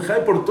a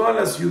Mordejai por toda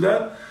la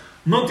ciudad,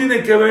 no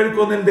tiene que ver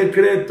con el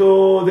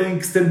decreto de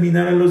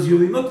exterminar a los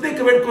judíos, no tiene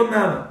que ver con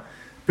nada.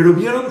 Pero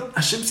vieron,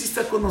 Hashem sí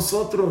está con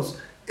nosotros.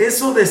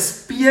 Eso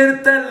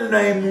despierta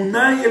la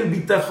emuná y el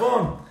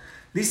bitajón.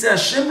 Dice,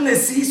 Hashem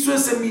les hizo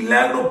ese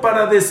milagro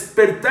para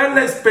despertar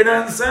la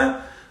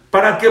esperanza,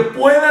 para que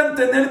puedan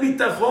tener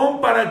bitajón,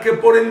 para que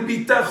por el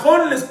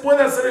bitajón les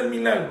pueda hacer el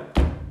milagro.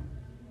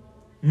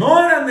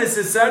 No era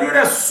necesario,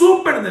 era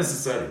súper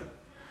necesario.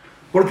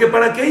 Porque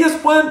para que ellos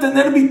puedan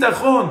tener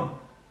bitajón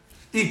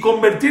y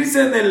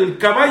convertirse en el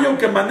caballo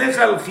que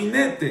maneja al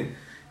jinete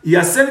y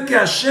hacer que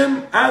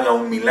Hashem haga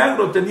un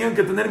milagro, tenían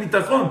que tener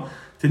bitajón,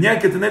 tenían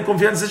que tener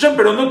confianza en Hashem,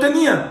 pero no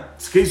tenían.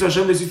 ¿Qué hizo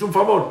Hashem? Les hizo un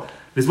favor.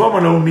 Les voy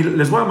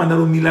a mandar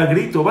un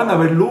milagrito, van a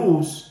ver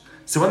luz,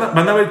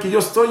 van a ver que yo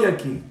estoy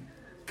aquí,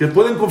 que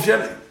pueden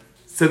confiar,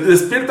 se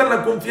despierta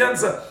la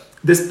confianza,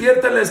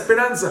 despierta la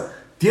esperanza,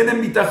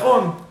 tienen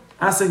bitajón,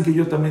 hacen que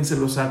yo también se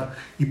los haga.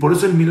 Y por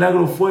eso el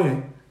milagro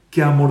fue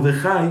que a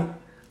Mordejai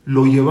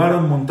lo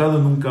llevaron montado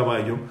en un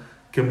caballo,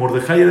 que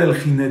Mordejai era el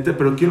jinete,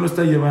 pero ¿quién lo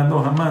está llevando?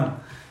 Amán.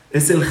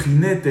 Es el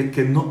jinete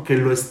que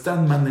lo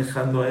están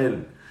manejando a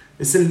él.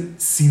 Es el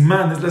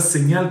simán, es la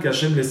señal que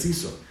Hashem les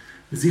hizo.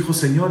 Les dijo,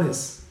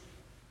 señores,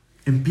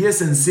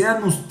 empiecen,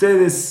 sean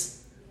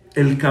ustedes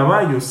el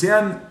caballo,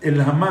 sean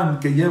el Amán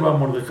que lleva a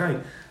Mordejai,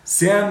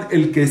 sean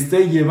el que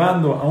esté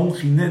llevando a un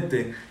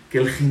jinete, que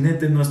el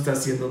jinete no está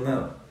haciendo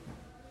nada.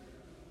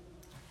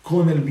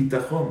 Con el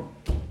bitajón.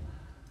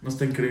 ¿No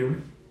está increíble?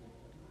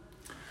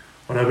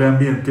 Ahora vean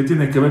bien, ¿qué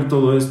tiene que ver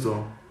todo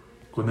esto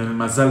con el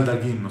Mazal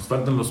Dagim? Nos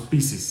faltan los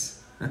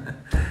Picis.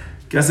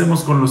 ¿Qué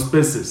hacemos con los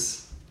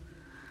peces?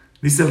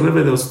 Dice el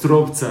Rebbe de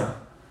Ostrovza,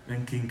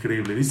 ven qué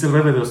increíble, dice el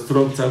Rebbe de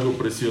Ostrovza algo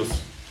precioso.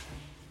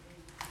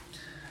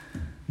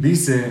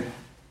 Dice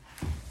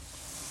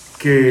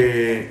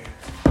que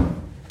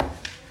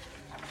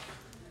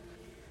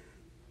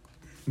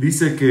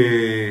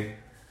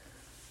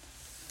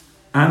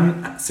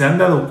se han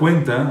dado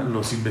cuenta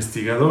los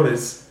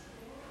investigadores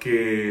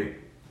que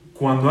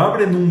cuando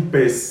abren un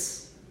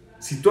pez,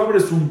 si tú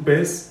abres un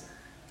pez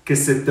que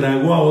se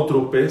tragó a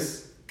otro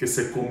pez, que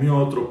se comió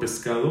a otro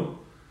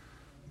pescado,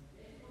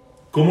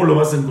 ¿cómo lo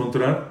vas a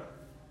encontrar?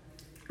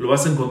 Lo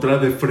vas a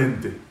encontrar de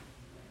frente.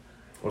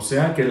 O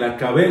sea que la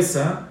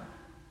cabeza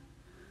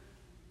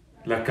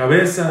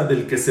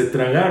del que se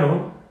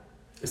tragaron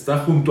está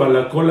junto a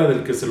la cola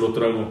del que se lo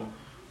tragó.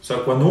 O sea,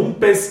 cuando un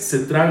pez se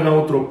traga a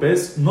otro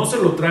pez, no se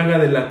lo traga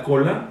de la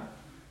cola,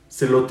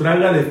 se lo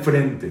traga de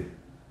frente.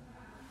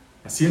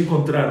 Así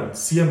encontraron,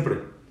 siempre.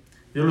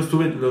 Yo lo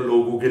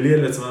googleé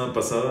la semana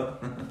pasada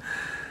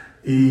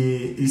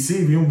y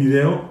sí, vi un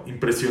video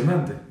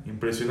impresionante.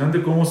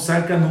 Impresionante cómo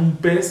sacan un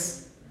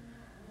pez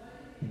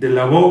de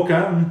la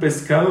boca, un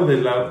pescado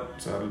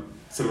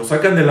se lo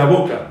sacan de la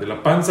boca, de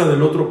la panza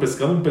del otro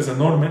pescado, un pez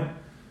enorme,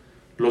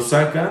 lo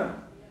sacan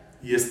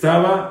y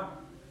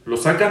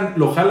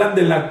lo jalan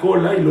de la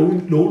cola y lo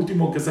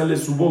último que sale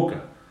es su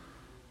boca.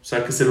 O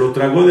sea, que se lo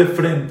tragó de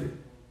frente.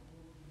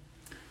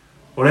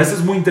 Ahora, eso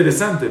es muy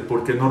interesante,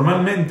 porque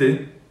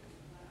normalmente,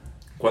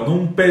 cuando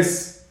un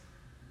pez...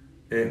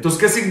 entonces,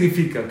 ¿qué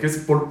significa?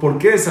 ¿Por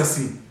qué es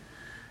así?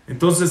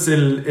 Entonces,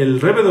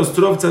 el Rebbe de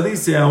Ostrovza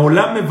dice, a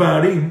Olam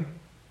Evarim,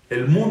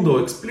 el mundo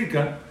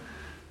explica,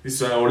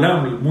 dice, a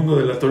Olam, el mundo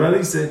de la Torah,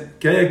 dice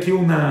que hay aquí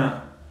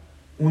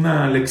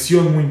una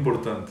lección muy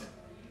importante.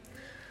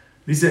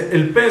 Dice,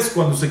 el pez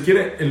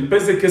 ¿el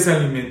pez de qué se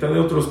alimenta? De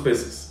otros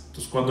peces.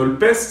 Entonces, cuando el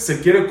pez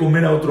se quiere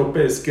comer a otro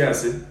pez, ¿qué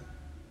hace?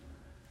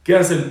 ¿Qué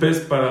hace el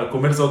pez para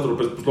comerse a otro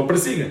pez? Pues lo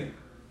persigue,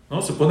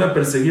 ¿no? Se pone a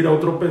perseguir a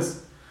otro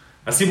pez.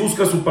 Así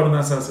busca su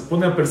parnasá, se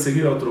pone a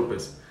perseguir a otro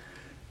pez.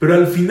 Pero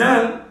al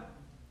final,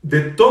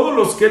 de todos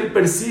los que él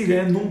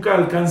persigue, nunca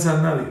alcanza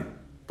a nadie,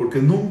 porque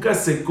nunca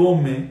se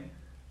come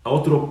a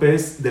otro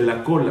pez de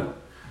la cola.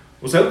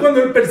 O sea,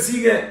 cuando él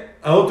persigue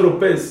a otro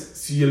pez,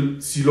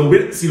 si lo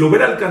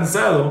hubiera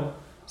alcanzado,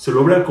 se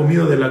lo hubiera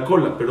comido de la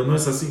cola, pero no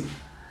es así.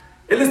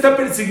 Él está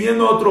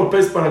persiguiendo a otro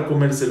pez para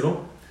comérselo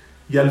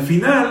y al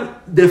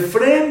final de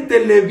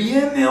frente le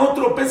viene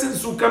otro pez en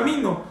su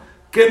camino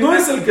que no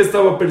es el que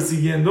estaba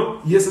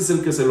persiguiendo y ese es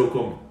el que se lo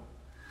come.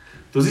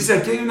 Entonces dice,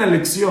 aquí hay una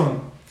lección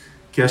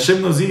que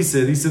Hashem nos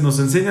dice, nos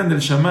enseñan del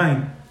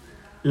Shamaim,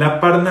 la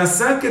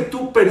parnasá que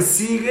tú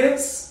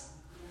persigues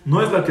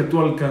no es la que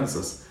tú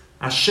alcanzas.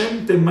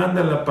 Hashem te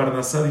manda la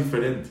parnasá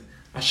diferente.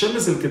 Hashem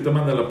es el que te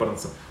manda la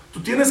parnasá.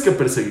 Tú tienes que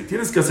perseguir,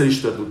 tienes que hacer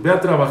ishtatut. Ve a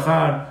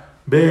trabajar,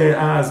 ve,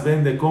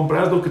 vende,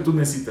 compra, haz lo que tú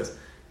necesitas.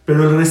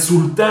 Pero el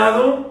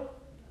resultado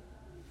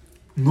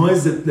no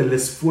es del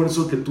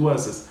esfuerzo que tú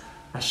haces.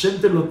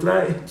 Hashem te lo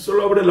trae,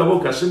 solo abre la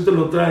boca, Hashem te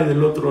lo trae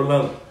del otro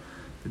lado.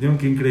 ¿Entendieron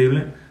qué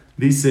increíble?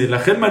 Dice, la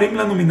Gen Marim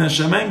lanu min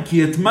hashamayim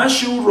ki et ma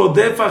shu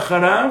rodef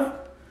acharav,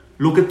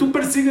 lo que tú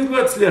persigues lo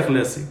yatzliach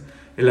leasig.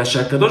 El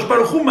Hashakadosh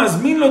Baruch Hu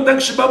mazmin lo tak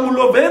sheba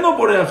mulo veno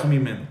boreach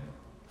mimeno.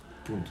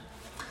 Punto.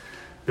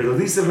 Pero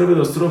dice el Rebbe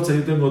de Ostrovtza,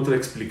 yo tengo otra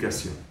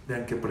explicación.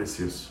 Vean qué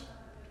precioso.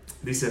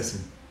 Dice así.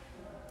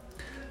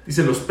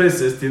 Dice, los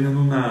peces tienen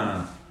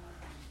una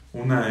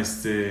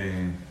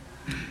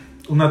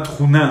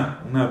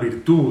tjuná, una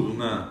virtud,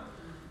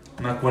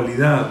 una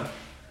cualidad,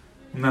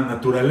 una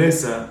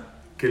naturaleza,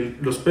 que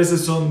los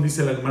peces son,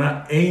 dice la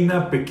Gemara,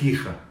 eina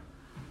pequija.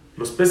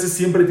 Los peces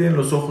siempre tienen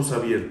los ojos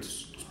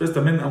abiertos. Los peces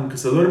también, aunque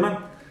se duerman,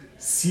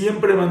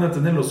 siempre van a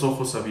tener los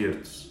ojos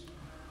abiertos.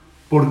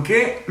 ¿Por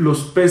qué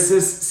los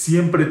peces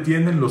siempre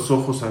tienen los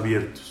ojos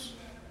abiertos?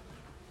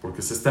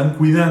 Porque se están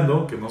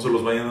cuidando que no se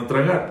los vayan a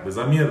tragar, les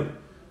da miedo.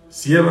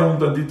 Cierra un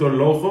tantito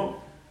el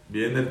ojo,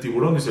 viene el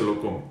tiburón y se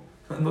lo come.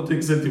 No tiene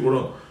que ser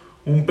tiburón,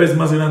 un pez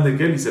más grande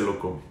que él y se lo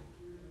come.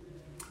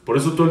 Por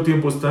eso todo el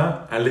tiempo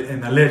está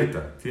en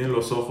alerta, tiene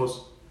los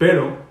ojos.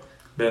 Pero,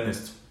 vean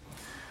esto,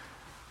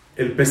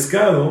 el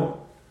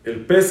pescado,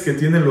 el pez que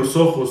tiene los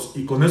ojos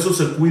y con eso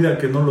se cuida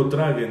que no lo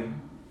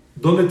traguen,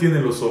 ¿dónde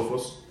tiene los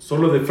ojos?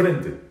 Solo de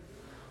frente.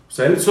 O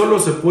sea, él solo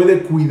se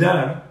puede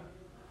cuidar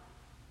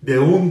de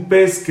un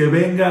pez que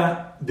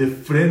venga de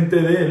frente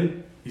de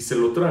él y se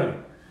lo trague.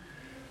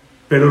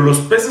 Pero los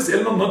peces,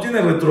 él no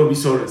tiene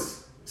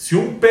retrovisores. Si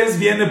un pez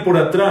viene por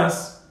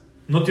atrás,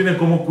 no tiene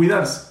cómo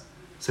cuidarse.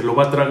 Se lo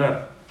va a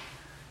tragar.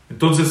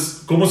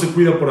 Entonces, ¿cómo se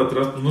cuida por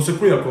atrás? Pues no se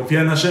cuida,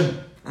 confía en Hashem.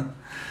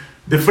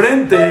 De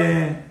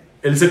frente,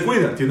 él se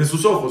cuida, tiene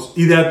sus ojos.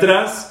 Y de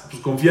atrás,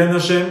 pues confía en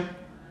Hashem,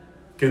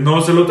 que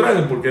no se lo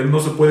traguen, porque él no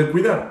se puede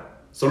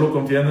cuidar. Solo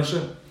confía en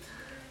Hashem.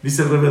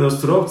 Dice el Rebbe de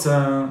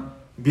Ostrovtza,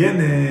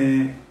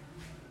 viene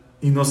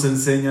y nos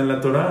enseña la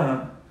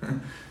Torah.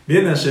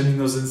 Viene Hashem y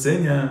nos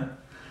enseña.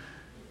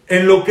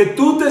 En lo que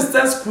tú te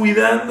estás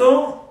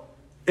cuidando,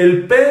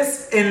 el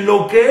pez, en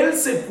lo que él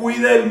se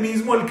cuida él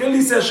mismo, el que él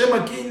dice, Hashem,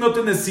 aquí no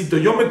te necesito,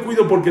 yo me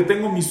cuido porque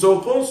tengo mis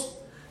ojos,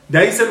 de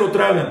ahí se lo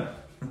tragan.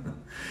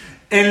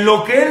 En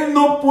lo que él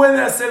no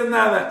puede hacer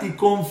nada y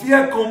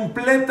confía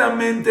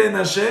completamente en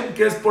Hashem,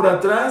 que es por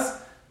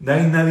atrás, de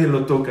ahí nadie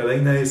lo toca, de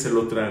ahí nadie se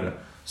lo traga.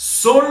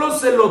 Solo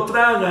se lo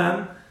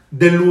tragan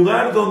del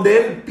lugar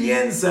donde él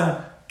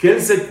piensa que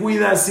él se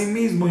cuida a sí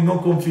mismo y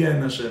no confía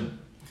en Hashem.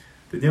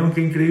 ¿Entendieron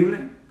qué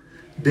increíble?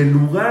 Del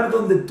lugar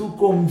donde tú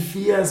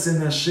confías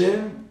en Hashem,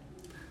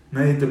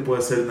 nadie te puede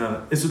hacer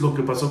nada. Eso es lo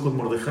que pasó con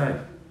Mordejai.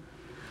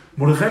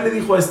 Mordejai le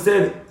dijo a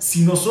Esther,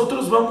 si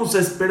nosotros vamos a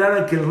esperar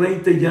a que el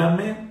rey te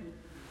llame,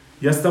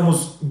 ya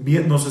estamos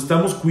bien, nos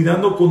estamos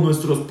cuidando con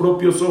nuestros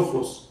propios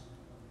ojos.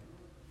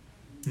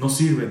 No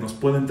sirve, nos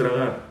pueden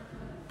tragar.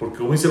 Porque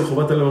como dice el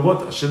Jobat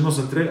al-Babot, Hashem nos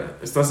entrega,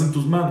 estás en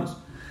tus manos.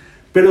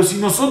 Pero si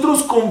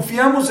nosotros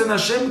confiamos en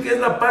Hashem, que es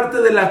la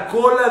parte de la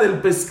cola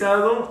del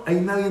pescado, ahí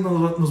nadie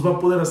nos va a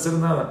poder hacer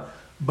nada.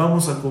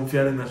 Vamos a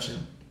confiar en Hashem.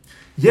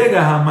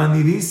 Llega Hamán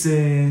y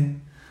dice,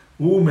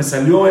 me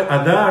salió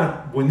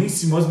Adar,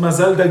 buenísimo, es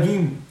Mazal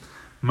Dagim.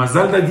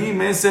 Mazal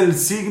Dagim es el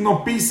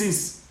signo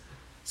Picis.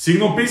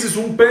 Signo Picis,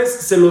 un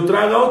pez se lo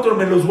traga a otro,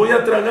 me los voy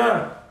a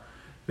tragar.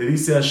 Le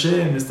dice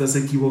Hashem, estás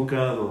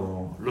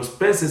equivocado. Los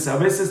peces a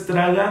veces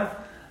tragan,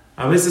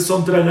 a veces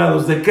son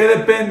tragados. ¿De qué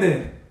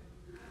depende?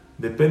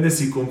 Depende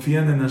si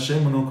confían en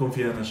Hashem o no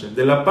confían en Hashem.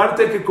 De la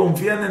parte que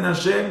confían en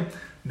Hashem,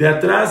 de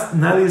atrás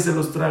nadie se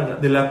los traga.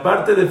 De la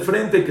parte de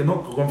frente que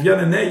no confían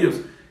en ellos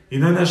y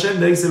no en Hashem,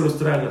 de ahí se los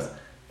tragas.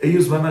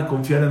 Ellos van a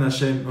confiar en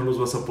Hashem, no los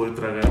vas a poder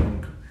tragar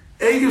nunca.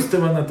 Ellos te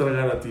van a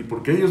tragar a ti,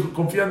 porque ellos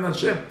confían en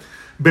Hashem.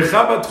 Les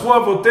voy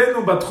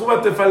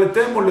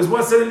a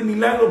hacer el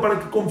milagro para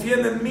que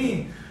confíen en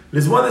mí.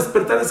 Les voy a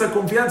despertar esa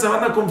confianza,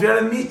 van a confiar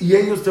en mí y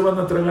ellos te van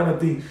a tragar a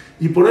ti.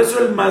 Y por eso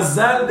el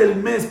mazal del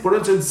mes, por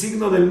eso el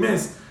signo del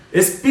mes,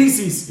 es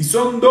Piscis. Y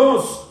son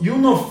dos, y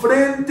uno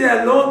frente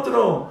al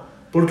otro.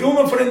 ¿Por qué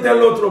uno frente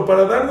al otro?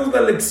 Para darnos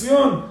la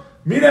lección.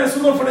 Mira, es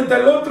uno frente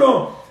al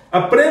otro.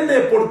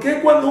 Aprende, ¿por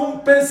qué cuando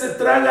un pez se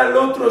traga al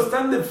otro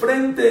están de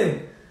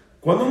frente?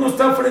 Cuando uno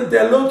está frente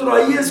al otro,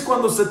 ahí es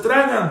cuando se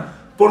tragan.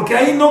 Porque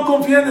ahí no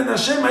confían en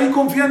Hashem, ahí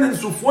confían en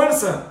su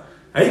fuerza.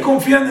 Ahí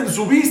confían en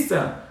su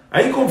vista.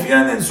 Ahí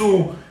confían en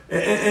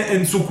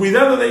su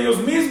cuidado de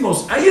ellos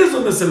mismos. Ahí es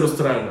donde se los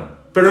traga.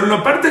 Pero en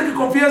la parte que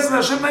confías en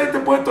Hashem, nadie te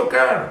puede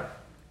tocar.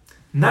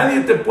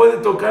 Nadie te puede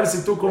tocar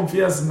si tú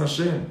confías en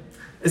Hashem.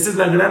 Esa es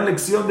la gran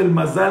lección del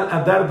Mazal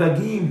Adar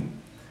Dagim.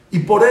 Y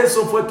por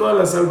eso fue toda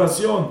la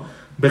salvación.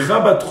 Beja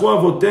batju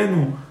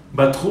avotenu,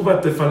 batju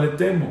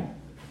batefaletemo.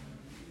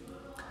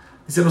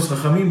 Dicen los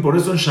Jajamín, por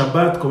eso en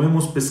Shabbat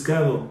comemos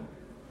pescado.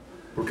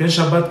 ¿Por qué en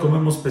Shabbat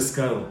comemos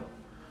pescado?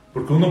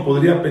 Porque uno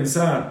podría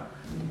pensar,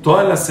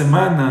 toda la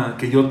semana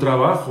que yo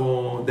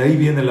trabajo, de ahí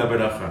viene la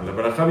verajá. La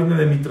verajá viene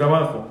de mi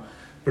trabajo.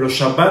 Pero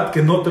Shabbat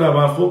que no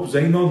trabajo, pues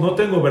ahí no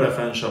tengo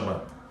verajá en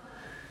Shabbat.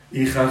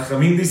 Y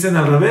Jajamín dicen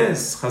al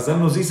revés. Hazal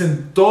nos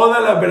dicen, toda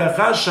la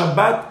verajá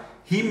Shabbat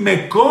y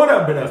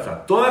mekora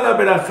verajá. Toda la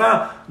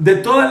verajá de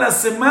toda la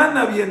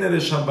semana viene de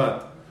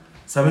Shabbat.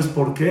 ¿Sabes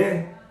por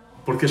qué?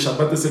 Porque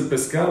Shabbat es el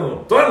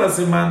pescado. Toda la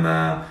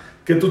semana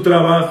que tú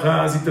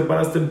trabajas y te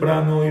paras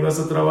temprano y vas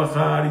a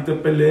trabajar y te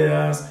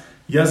peleas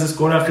y haces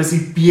corajes y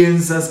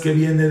piensas que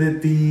viene de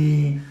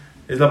ti,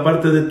 es la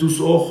parte de tus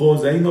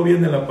ojos, de ahí no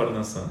viene la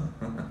parnasá.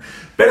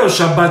 Pero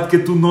Shabbat que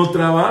tú no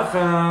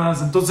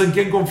trabajas, entonces ¿en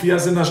quién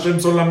confías? En Hashem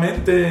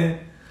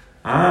solamente.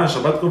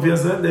 Shabbat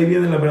confías en él, de ahí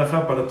viene la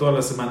verajá para toda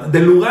la semana.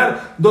 Del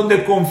lugar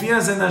donde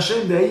confías en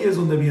Hashem, de ahí es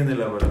donde viene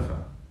la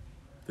verajá.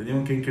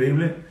 ¿Tenían qué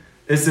increíble?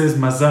 Ese es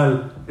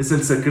Mazal, es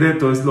el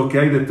secreto, es lo que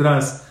hay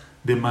detrás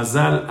de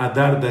Mazal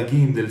Adar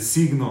Dagim, del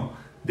signo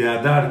de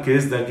Adar que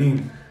es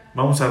Dagim.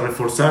 Vamos a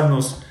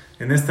reforzarnos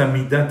en esta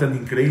mitad tan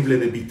increíble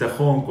de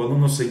bitajón, cuando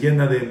uno se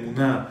llena de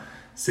emuná,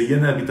 se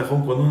llena de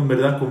bitajón, cuando uno en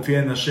verdad confía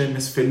en Hashem,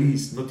 es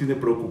feliz, no tiene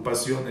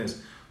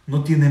preocupaciones,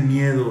 no tiene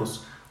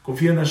miedos,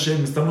 confía en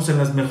Hashem, estamos en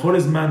las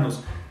mejores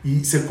manos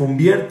y se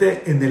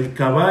convierte en el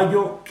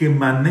caballo que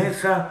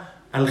maneja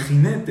al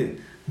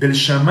jinete. Del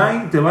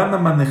Shamaim te van a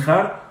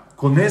manejar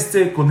con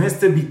este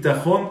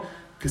bitajón,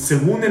 que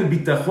según el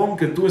bitajón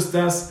que tú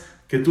estás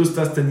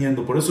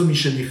teniendo. Por eso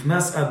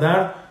Mishenichnas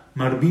Adar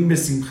Marbim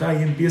Besimcha,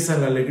 y empieza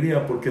la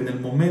alegría, porque en el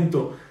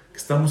momento que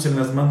estamos en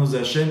las manos de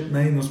Hashem,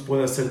 nadie nos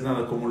puede hacer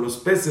nada, como los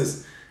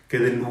peces, que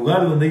del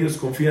lugar donde ellos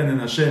confían en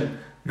Hashem,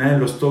 nadie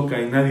los toca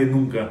y nadie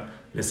nunca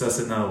les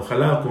hace nada.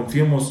 Ojalá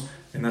confiemos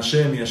en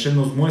Hashem y Hashem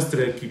nos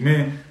muestre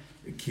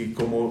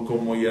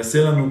como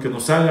Yaselanu, que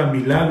nos haga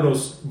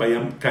milagros,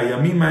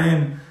 Kayamim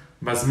Aem,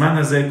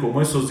 Basmanazé,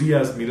 como esos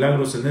días,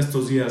 milagros en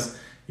estos días,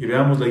 y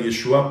veamos la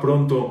Yeshua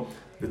pronto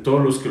de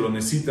todos los que lo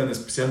necesitan,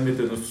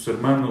 especialmente nuestros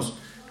hermanos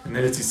en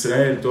Eretz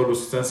Israel, todos los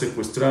que están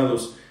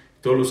secuestrados,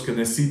 todos los que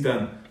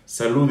necesitan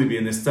salud y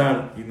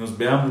bienestar, y nos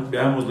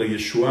veamos la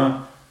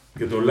Yeshua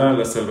Gedolá,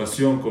 la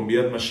salvación, con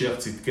Biat Mashiach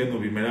Tzidkenu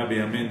Bimera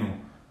Be'amenu.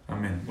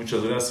 Amén.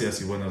 Muchas gracias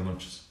y buenas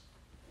noches.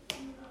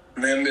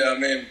 Amén,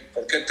 amén.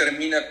 ¿Por qué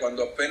termina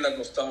cuando apenas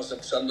nos estamos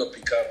empezando a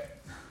picar?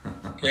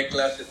 Qué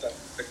clase tan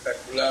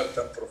espectacular,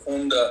 tan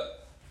profunda,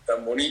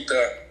 tan bonita.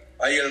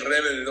 Hay el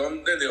Rebe de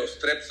dónde, de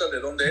Ostrepsa, ¿de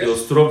dónde es? De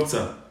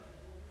Ostropza.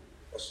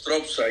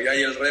 Ostropsa, y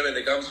hay el Rebe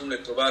de Gamsun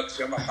Letová, que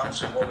se llama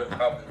Shlomo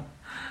Benhamu.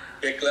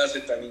 Qué clase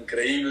tan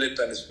increíble,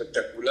 tan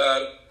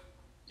espectacular,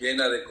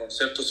 llena de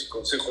conceptos y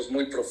consejos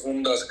muy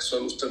profundas que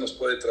solo usted nos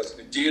puede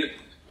transmitir.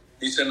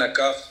 Dicen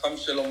acá,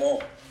 Shlomo,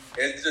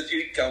 es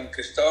decir, que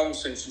aunque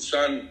estábamos en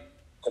Susán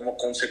como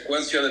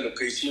consecuencia de lo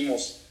que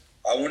hicimos,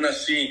 aún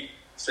así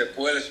se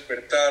puede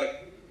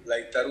despertar la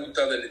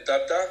itaruta del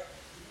etata.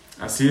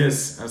 Así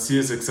es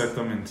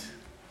exactamente.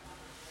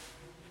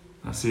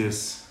 Así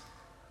es.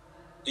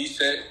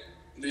 Dice,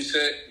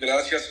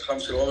 gracias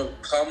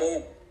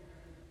Benhamu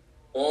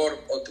por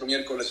otro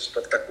miércoles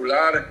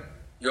espectacular.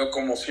 Yo,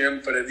 como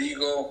siempre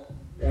digo,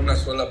 una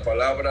sola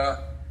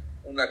palabra,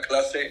 una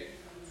clase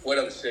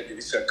fuera de serie.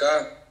 Dice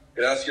acá,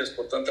 gracias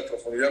por tanta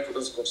profundidad, por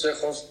los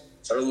consejos.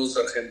 Saludos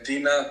de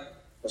Argentina,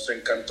 nos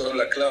encantó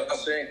la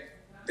clase.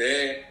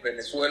 De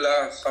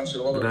Venezuela,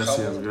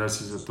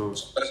 gracias a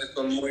todos. Gracias,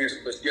 son muy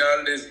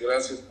especiales,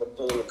 gracias por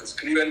todo lo que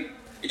escriben.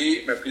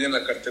 Y me piden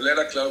la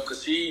cartelera, claro que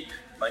sí.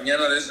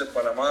 Mañana desde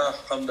Panamá,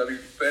 David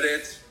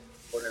Pérez,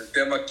 con el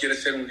tema Quiere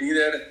ser un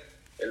líder.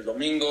 El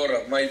domingo,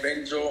 Rahmay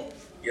Benjo,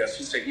 y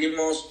así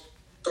seguimos.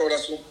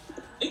 Torazum.com,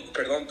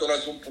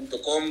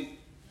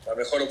 la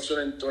mejor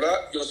opción en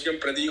Torah. Yo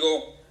siempre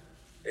digo,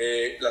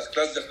 las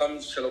clases de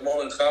Shlomo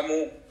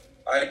Benhamu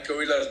hay que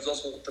oírlas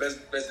 2 o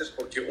 3 veces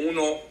porque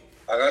uno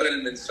agarra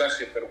el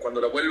mensaje, pero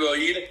cuando la vuelve a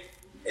oír,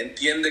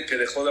 entiende que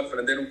dejó de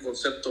aprender un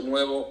concepto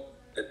nuevo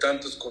de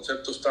tantos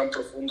conceptos tan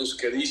profundos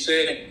que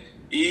dice,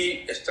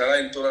 y estará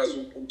en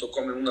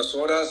torazum.com en unas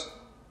horas.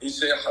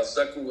 Dice,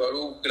 Hazaku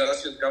Baruch,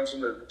 gracias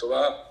Gamsun del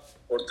Tová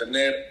por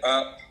tener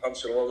a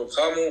Shlomo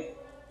Benhamu,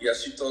 y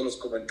así todos los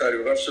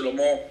comentarios. Rav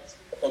Shlomo,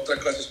 otra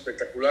clase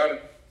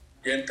espectacular,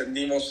 ya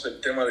entendimos el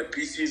tema de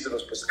Picis, de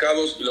los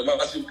pescados, y lo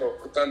más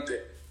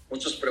importante,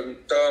 muchos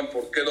preguntaban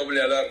por qué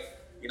doble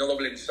Adar y no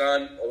doble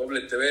Nisan o doble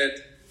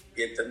Tebet,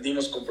 y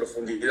entendimos con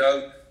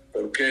profundidad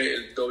por qué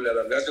el doble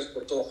Adar. Gracias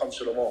por todo, Ham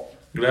Shlomo.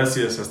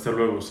 Gracias, hasta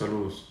luego,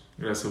 saludos.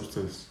 Gracias a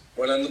ustedes.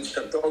 Buenas noches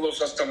a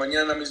todos, hasta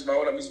mañana, misma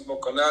hora,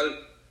 mismo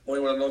canal. Muy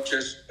buenas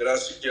noches,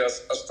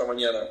 gracias, hasta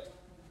mañana.